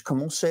exchange.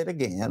 Come on, say it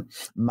again.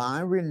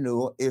 Mind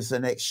renewal is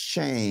an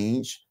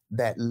exchange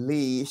that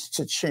leads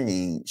to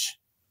change.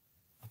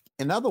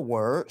 In other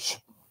words,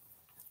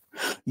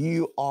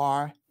 you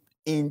are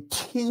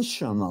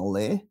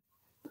intentionally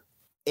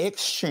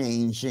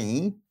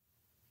exchanging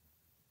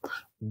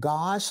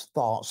God's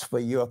thoughts for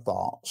your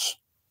thoughts.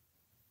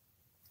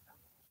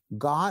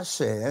 God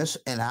says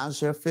in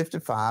Isaiah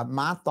 55,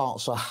 my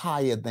thoughts are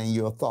higher than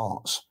your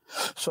thoughts.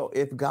 So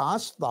if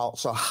God's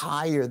thoughts are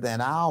higher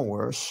than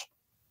ours,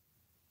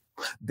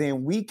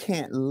 then we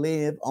can't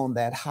live on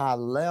that high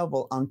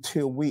level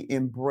until we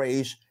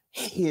embrace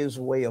his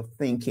way of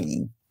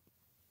thinking.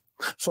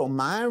 So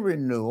mind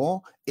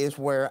renewal is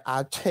where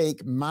I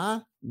take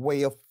my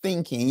way of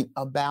thinking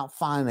about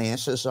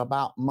finances,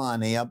 about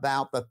money,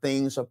 about the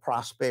things of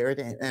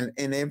prosperity and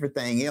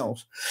everything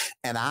else.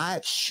 And I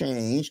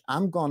exchange,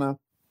 I'm gonna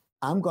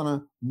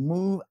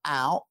move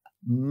out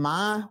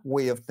my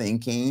way of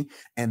thinking,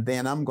 and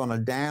then I'm gonna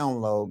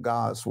download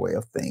God's way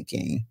of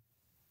thinking.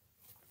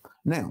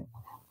 Now,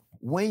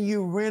 when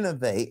you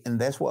renovate, and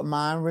that's what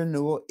mind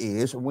renewal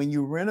is, when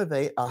you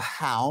renovate a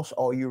house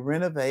or you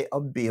renovate a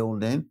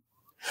building,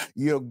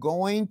 you're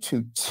going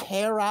to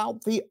tear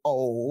out the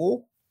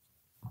old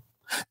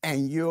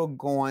and you're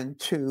going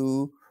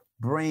to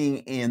bring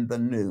in the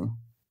new.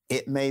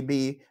 It may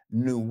be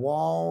new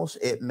walls,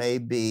 it may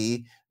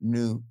be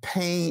new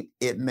paint,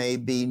 it may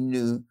be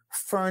new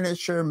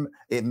furniture,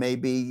 it may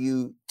be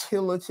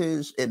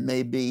utilities, it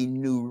may be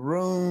new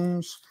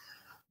rooms,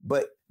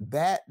 but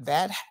that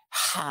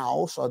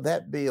house or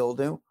that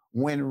building,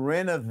 when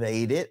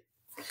renovated,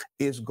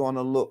 is going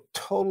to look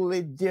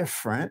totally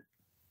different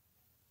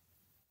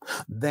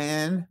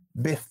than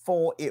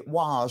before it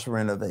was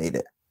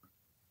renovated.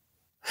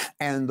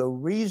 And the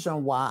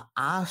reason why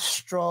I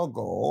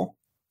struggle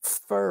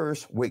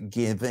first with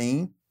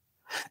giving,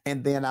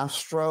 and then I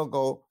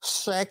struggle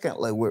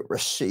secondly with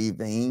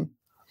receiving,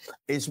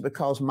 is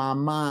because my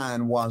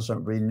mind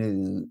wasn't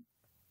renewed.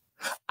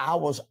 I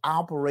was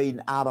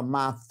operating out of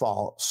my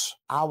thoughts.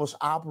 I was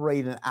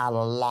operating out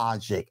of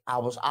logic. I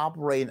was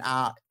operating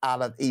out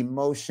of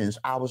emotions.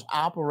 I was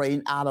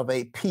operating out of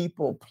a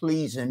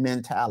people-pleasing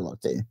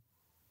mentality.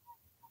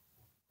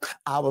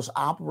 I was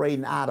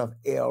operating out of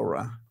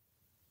error.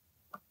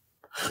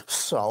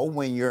 So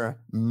when your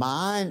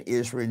mind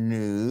is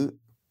renewed,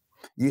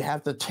 you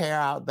have to tear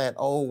out that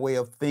old way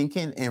of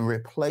thinking and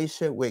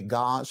replace it with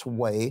God's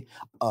way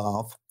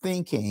of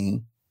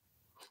thinking.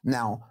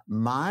 Now,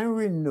 mind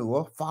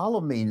renewal,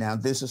 follow me now.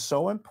 This is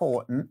so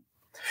important.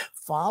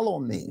 Follow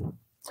me.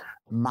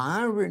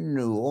 Mind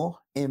renewal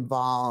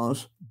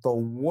involves the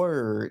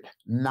word,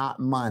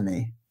 not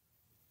money.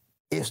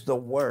 It's the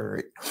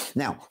word.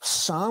 Now,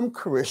 some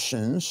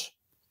Christians,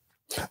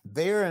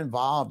 they're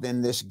involved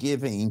in this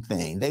giving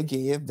thing. They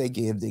give,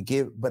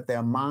 but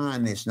their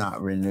mind is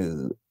not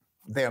renewed.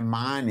 Their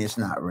mind is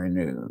not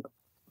renewed.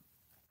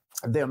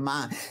 Their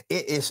mind,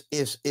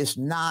 it's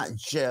not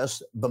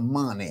just the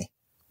money.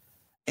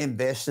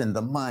 Investing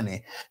the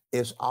money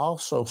is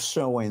also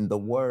sowing the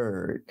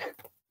word.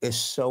 It's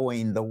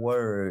sowing the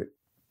word,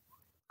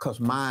 because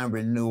mind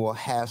renewal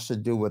has to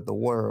do with the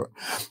word.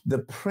 The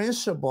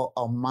principle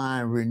of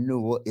mind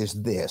renewal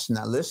is this.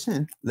 Now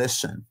listen.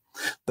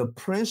 The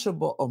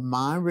principle of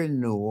mind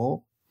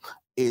renewal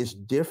is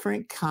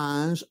different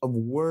kinds of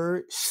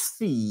word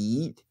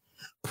seed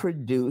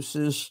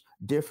produces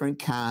different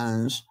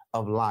kinds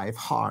of life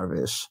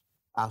harvest.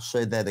 I'll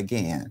say that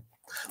again.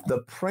 The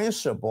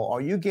principle,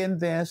 are you getting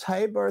this?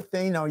 Hey,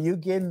 Berthine, are you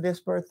getting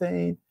this,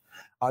 Berthine?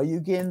 Are you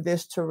getting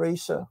this,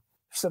 Teresa?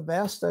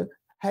 Sylvester?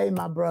 Hey,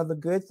 my brother,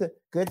 good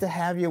to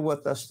have you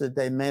with us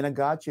today. Man of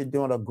God, you're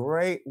doing a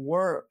great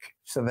work,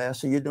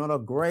 Sylvester. You're doing a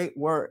great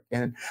work,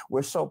 and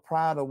we're so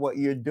proud of what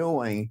you're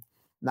doing.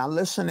 Now,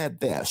 listen at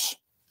this.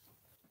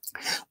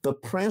 The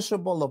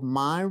principle of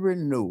mind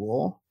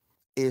renewal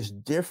is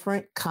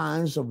different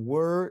kinds of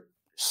word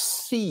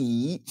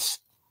seeds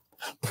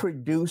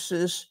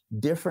produces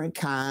different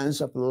kinds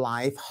of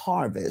life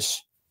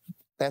harvest.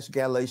 That's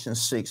Galatians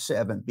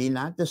 6:7. Be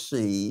not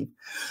deceived.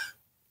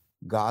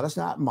 God is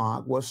not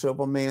mocked.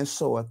 Whatsoever man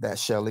soweth, that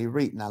shall he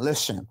reap. Now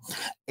listen,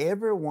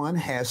 everyone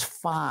has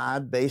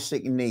 5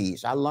 basic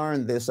needs. I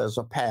learned this as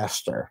a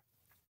pastor.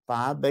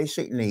 5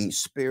 basic needs: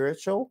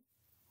 spiritual,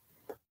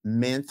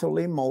 mental,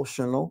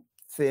 emotional,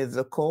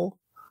 physical,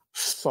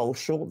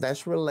 social,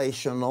 that's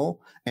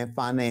relational, and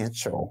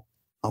financial.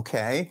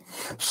 Okay.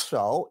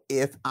 So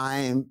if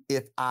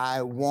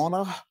I want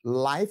a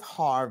life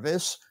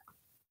harvest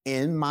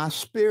in my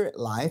spirit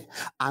life,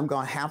 I'm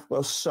going to have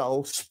to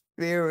sow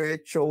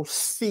spiritual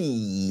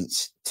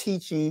seeds,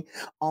 teaching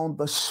on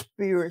the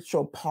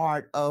spiritual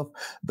part of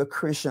the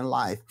Christian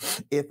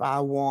life. If I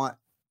want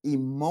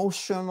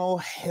emotional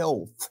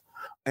health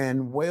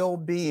and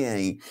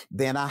well-being,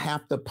 then I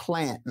have to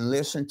plant and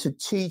listen to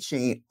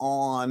teaching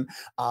on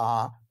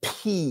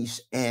peace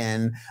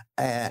and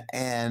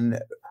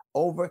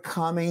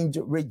overcoming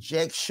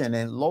rejection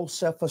and low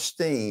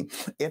self-esteem.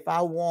 If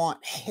I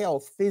want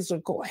health,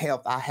 physical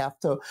health, I have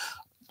to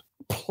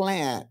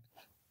plant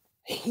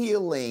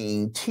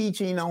healing,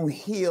 teaching on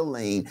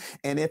healing.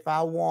 And if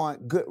I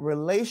want good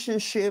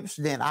relationships,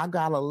 then I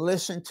got to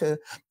listen to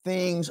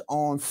things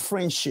on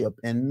friendship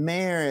and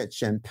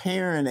marriage and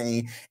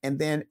parenting, and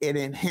then it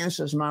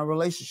enhances my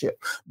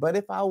relationship. But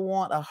if I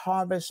want a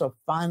harvest of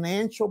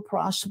financial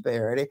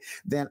prosperity,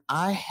 then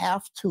I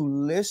have to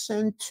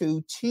listen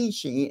to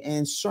teaching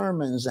and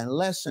sermons and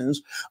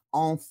lessons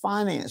on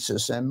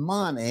finances and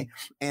money.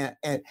 And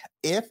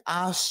if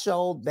I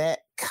sow that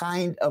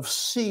kind of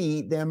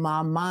seed, then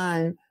my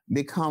mind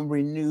become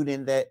renewed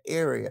in that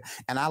area.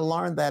 And I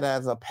learned that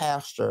as a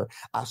pastor.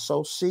 I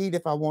sow seed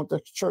if I want the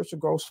church to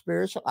grow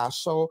spiritual. I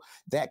sow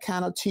that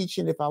kind of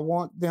teaching if I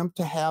want them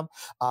to have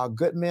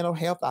good mental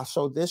health. I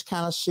sow this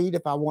kind of seed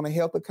if I want to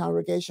help the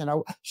congregation. I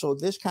sow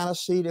this kind of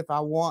seed if I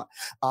want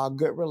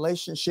good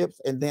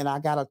relationships. And then I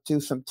got to do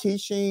some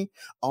teaching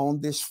on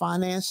this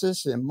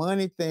finances and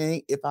money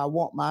thing if I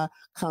want my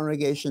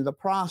congregation to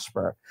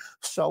prosper.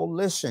 So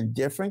listen,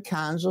 different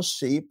kinds of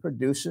seed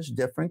produces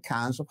different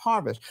kinds of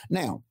harvest.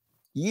 Now,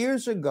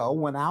 years ago,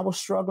 when I was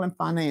struggling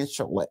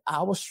financially,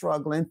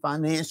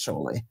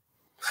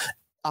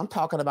 I'm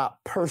talking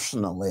about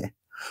personally.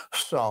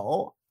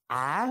 So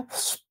I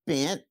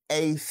spent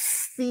a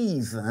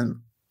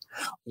season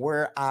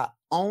where I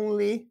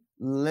only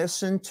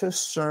listened to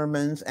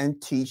sermons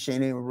and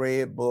teaching and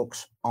read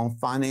books on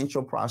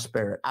financial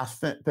prosperity. I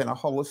spent a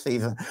whole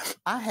season.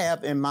 I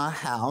have in my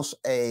house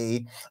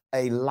a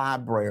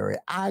library.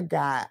 I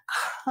got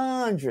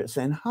hundreds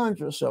and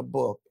hundreds of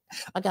books.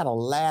 I got a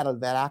ladder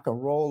that I can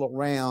roll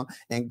around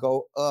and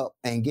go up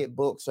and get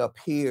books up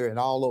here and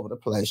all over the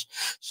place.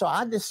 So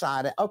I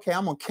decided, okay,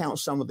 I'm going to count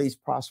some of these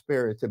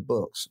prosperity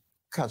books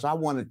because I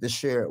wanted to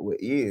share it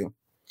with you.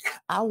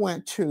 I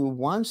went to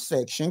one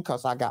section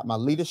because I got my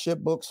leadership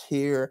books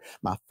here,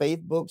 my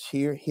faith books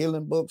here,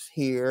 healing books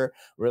here,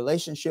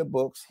 relationship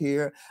books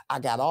here. I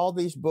got all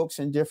these books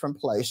in different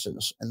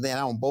places. And then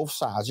on both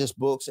sides, just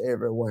books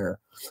everywhere.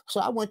 So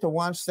I went to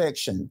one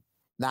section.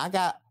 Now I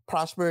got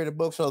prosperity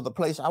books all over the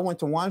place. I went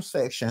to one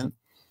section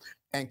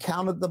and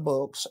counted the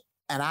books,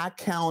 and I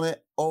counted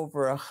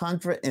over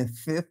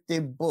 150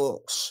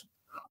 books.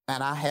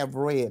 And I have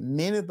read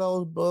many of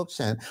those books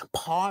and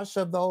parts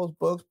of those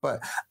books,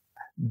 but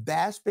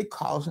that's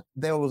because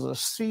there was a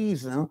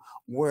season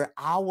where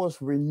I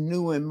was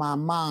renewing my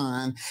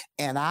mind,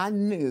 and I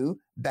knew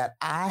that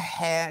I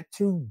had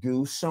to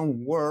do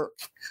some work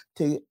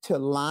to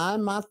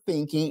line my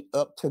thinking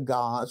up to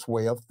God's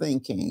way of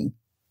thinking.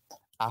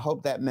 I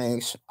hope that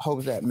makes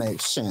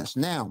sense.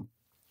 Now,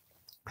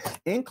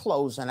 in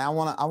closing, I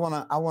want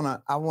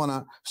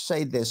to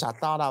say this. I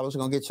thought I was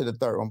going to get to the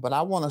third one, but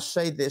I want to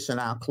say this and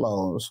I'll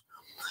close.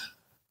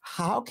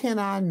 How can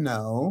I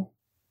know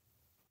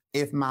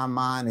if my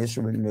mind is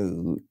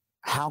renewed?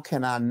 How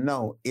can I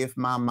know if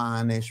my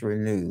mind is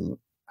renewed?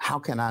 How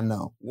can I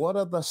know? What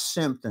are the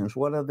symptoms?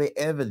 What are the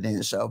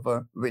evidence of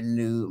a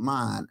renewed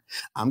mind?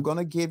 I'm going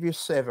to give you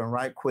 7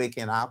 right quick,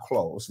 and I'll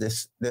close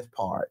this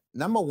part.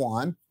 Number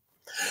 1,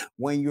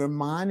 when your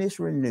mind is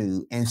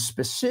renewed, and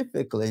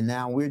specifically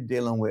now we're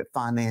dealing with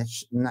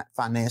finances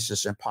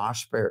and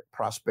prosperity.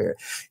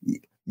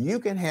 You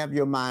can have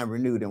your mind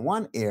renewed in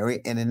one area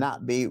and it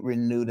not be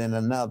renewed in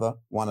another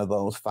one of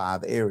those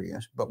 5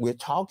 areas. But we're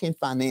talking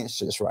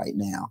finances right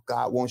now.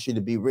 God wants you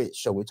to be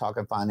rich, so we're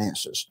talking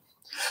finances.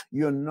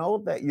 You'll know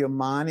that your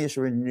mind is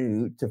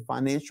renewed to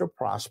financial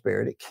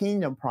prosperity,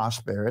 kingdom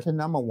prosperity.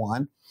 Number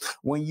one,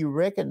 when you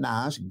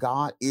recognize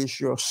God is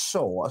your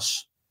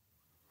source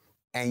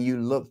and you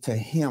look to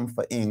Him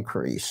for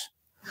increase.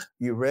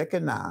 You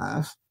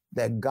recognize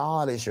that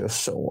God is your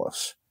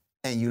source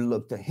and you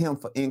look to Him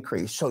for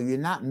increase. So you're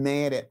not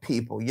mad at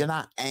people. You're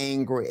not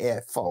angry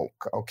at folk,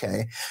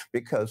 okay?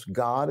 Because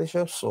God is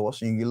your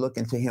source and you're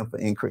looking to Him for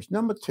increase.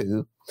 Number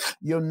two,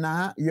 you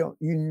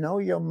know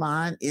your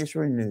mind is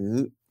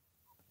renewed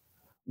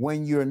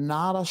when you're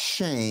not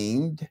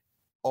ashamed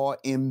or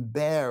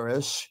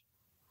embarrassed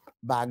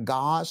by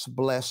God's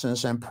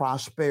blessings and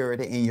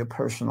prosperity in your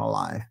personal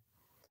life.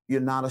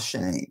 You're not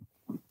ashamed.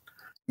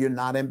 You're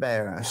not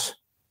embarrassed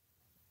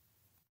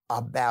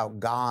about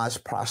God's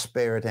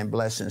prosperity and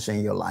blessings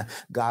in your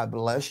life. God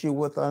bless you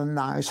with a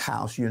nice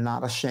house. You're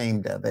not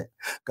ashamed of it.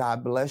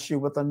 God bless you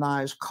with a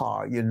nice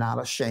car. You're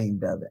not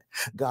ashamed of it.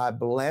 God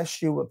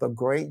bless you with a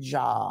great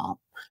job.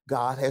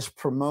 God has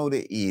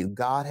promoted you.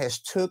 God has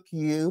took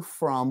you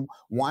from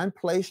one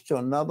place to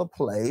another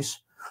place.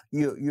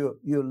 You're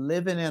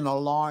living in a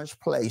large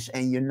place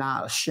and you're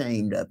not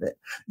ashamed of it.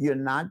 You're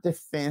not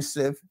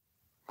defensive.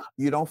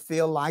 You don't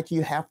feel like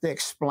you have to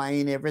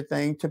explain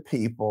everything to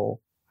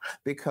people,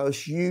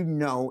 because you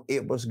know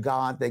it was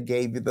God that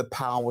gave you the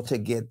power to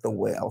get the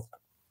wealth.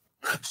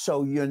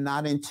 So you're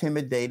not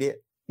intimidated.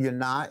 You're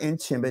not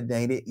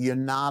intimidated. You're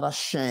not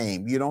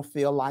ashamed. You don't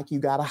feel like you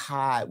got to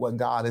hide what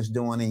God is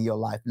doing in your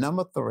life.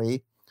 Number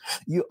three,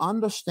 you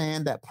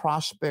understand that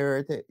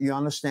prosperity, you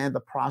understand the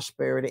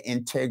prosperity,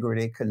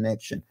 integrity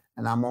connection.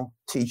 And I'm going to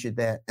teach you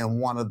that in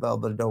one of the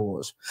other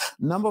doors.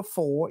 Number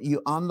four,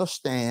 you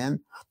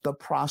understand the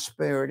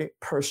prosperity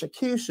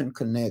persecution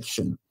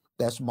connection.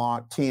 That's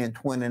Mark 10,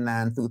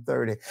 29 through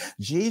 30.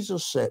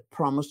 Jesus said,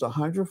 promised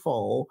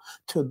 100-fold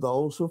to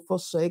those who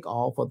forsake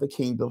all for the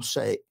kingdom's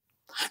sake.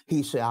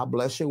 He said, I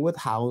bless you with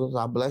houses.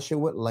 I bless you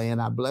with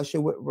land. I bless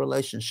you with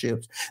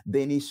relationships.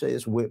 Then he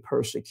says, with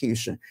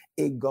persecution.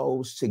 It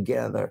goes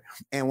together.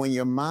 And when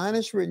your mind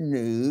is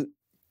renewed,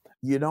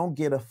 you don't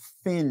get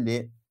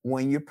offended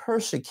when you're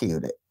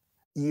persecuted.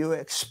 You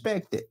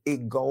expect it.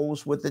 It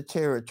goes with the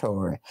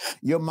territory.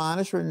 Your mind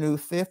is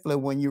renewed, fifthly,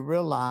 when you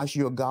realize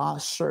you're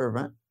God's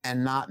servant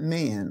and not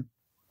men.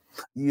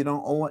 You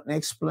don't owe an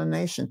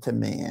explanation to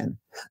man.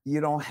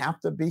 You don't have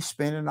to be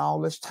spending all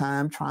this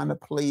time trying to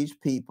please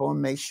people and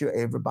make sure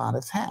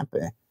everybody's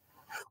happy.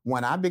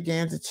 When I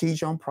began to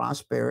teach on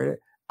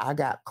prosperity, I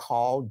got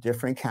called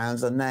different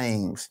kinds of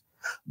names.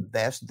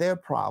 That's their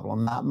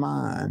problem, not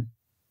mine.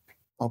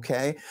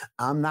 Okay?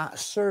 I'm not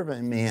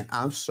serving men.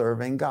 I'm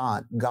serving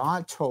God.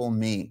 God told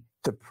me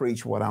to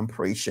preach what I'm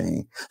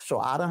preaching. So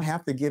I don't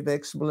have to give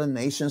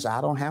explanations.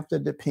 I don't have to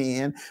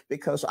depend,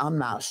 because I'm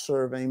not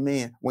serving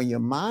men. When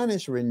your mind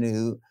is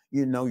renewed,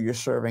 you know you're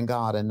serving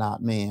God and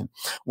not men.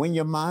 When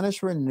your mind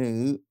is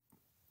renewed,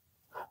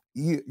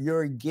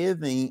 your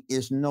giving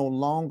is no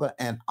longer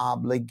an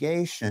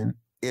obligation.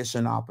 It's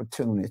an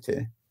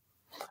opportunity.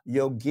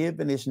 Your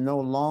giving is no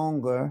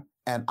longer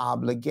an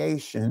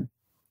obligation.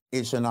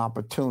 It's an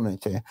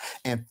opportunity.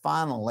 And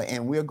finally,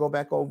 and we'll go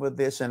back over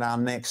this in our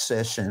next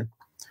session.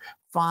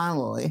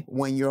 Finally,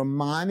 when your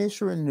mind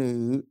is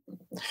renewed,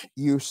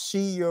 you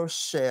see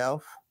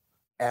yourself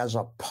as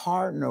a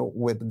partner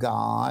with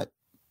God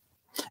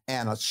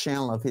and a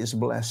channel of His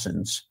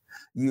blessings.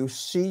 You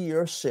see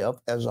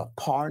yourself as a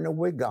partner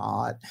with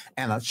God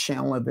and a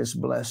channel of His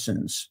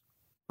blessings.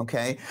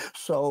 Okay?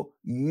 So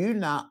you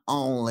not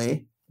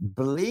only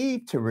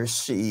believe to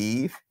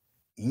receive,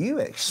 you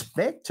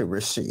expect to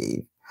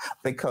receive.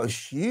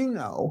 Because you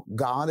know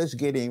God is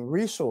getting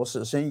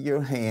resources in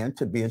your hand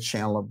to be a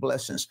channel of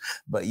blessings.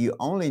 But you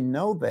only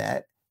know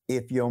that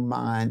if your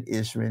mind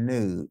is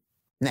renewed.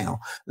 Now,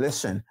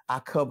 listen, I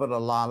covered a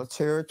lot of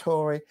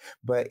territory,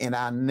 but in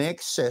our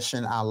next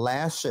session, our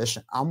last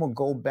session, I'm going to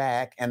go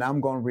back and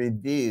I'm going to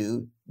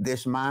review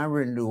this mind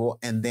renewal,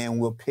 and then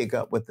we'll pick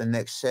up with the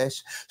next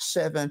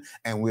 7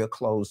 and we'll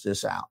close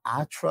this out.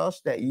 I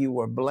trust that you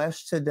were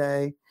blessed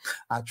today.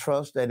 I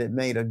trust that it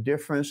made a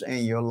difference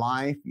in your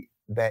life.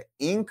 That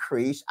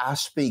increase, I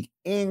speak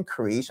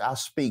increase, I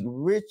speak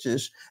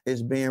riches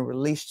is being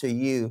released to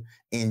you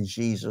in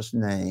Jesus'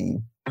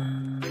 name.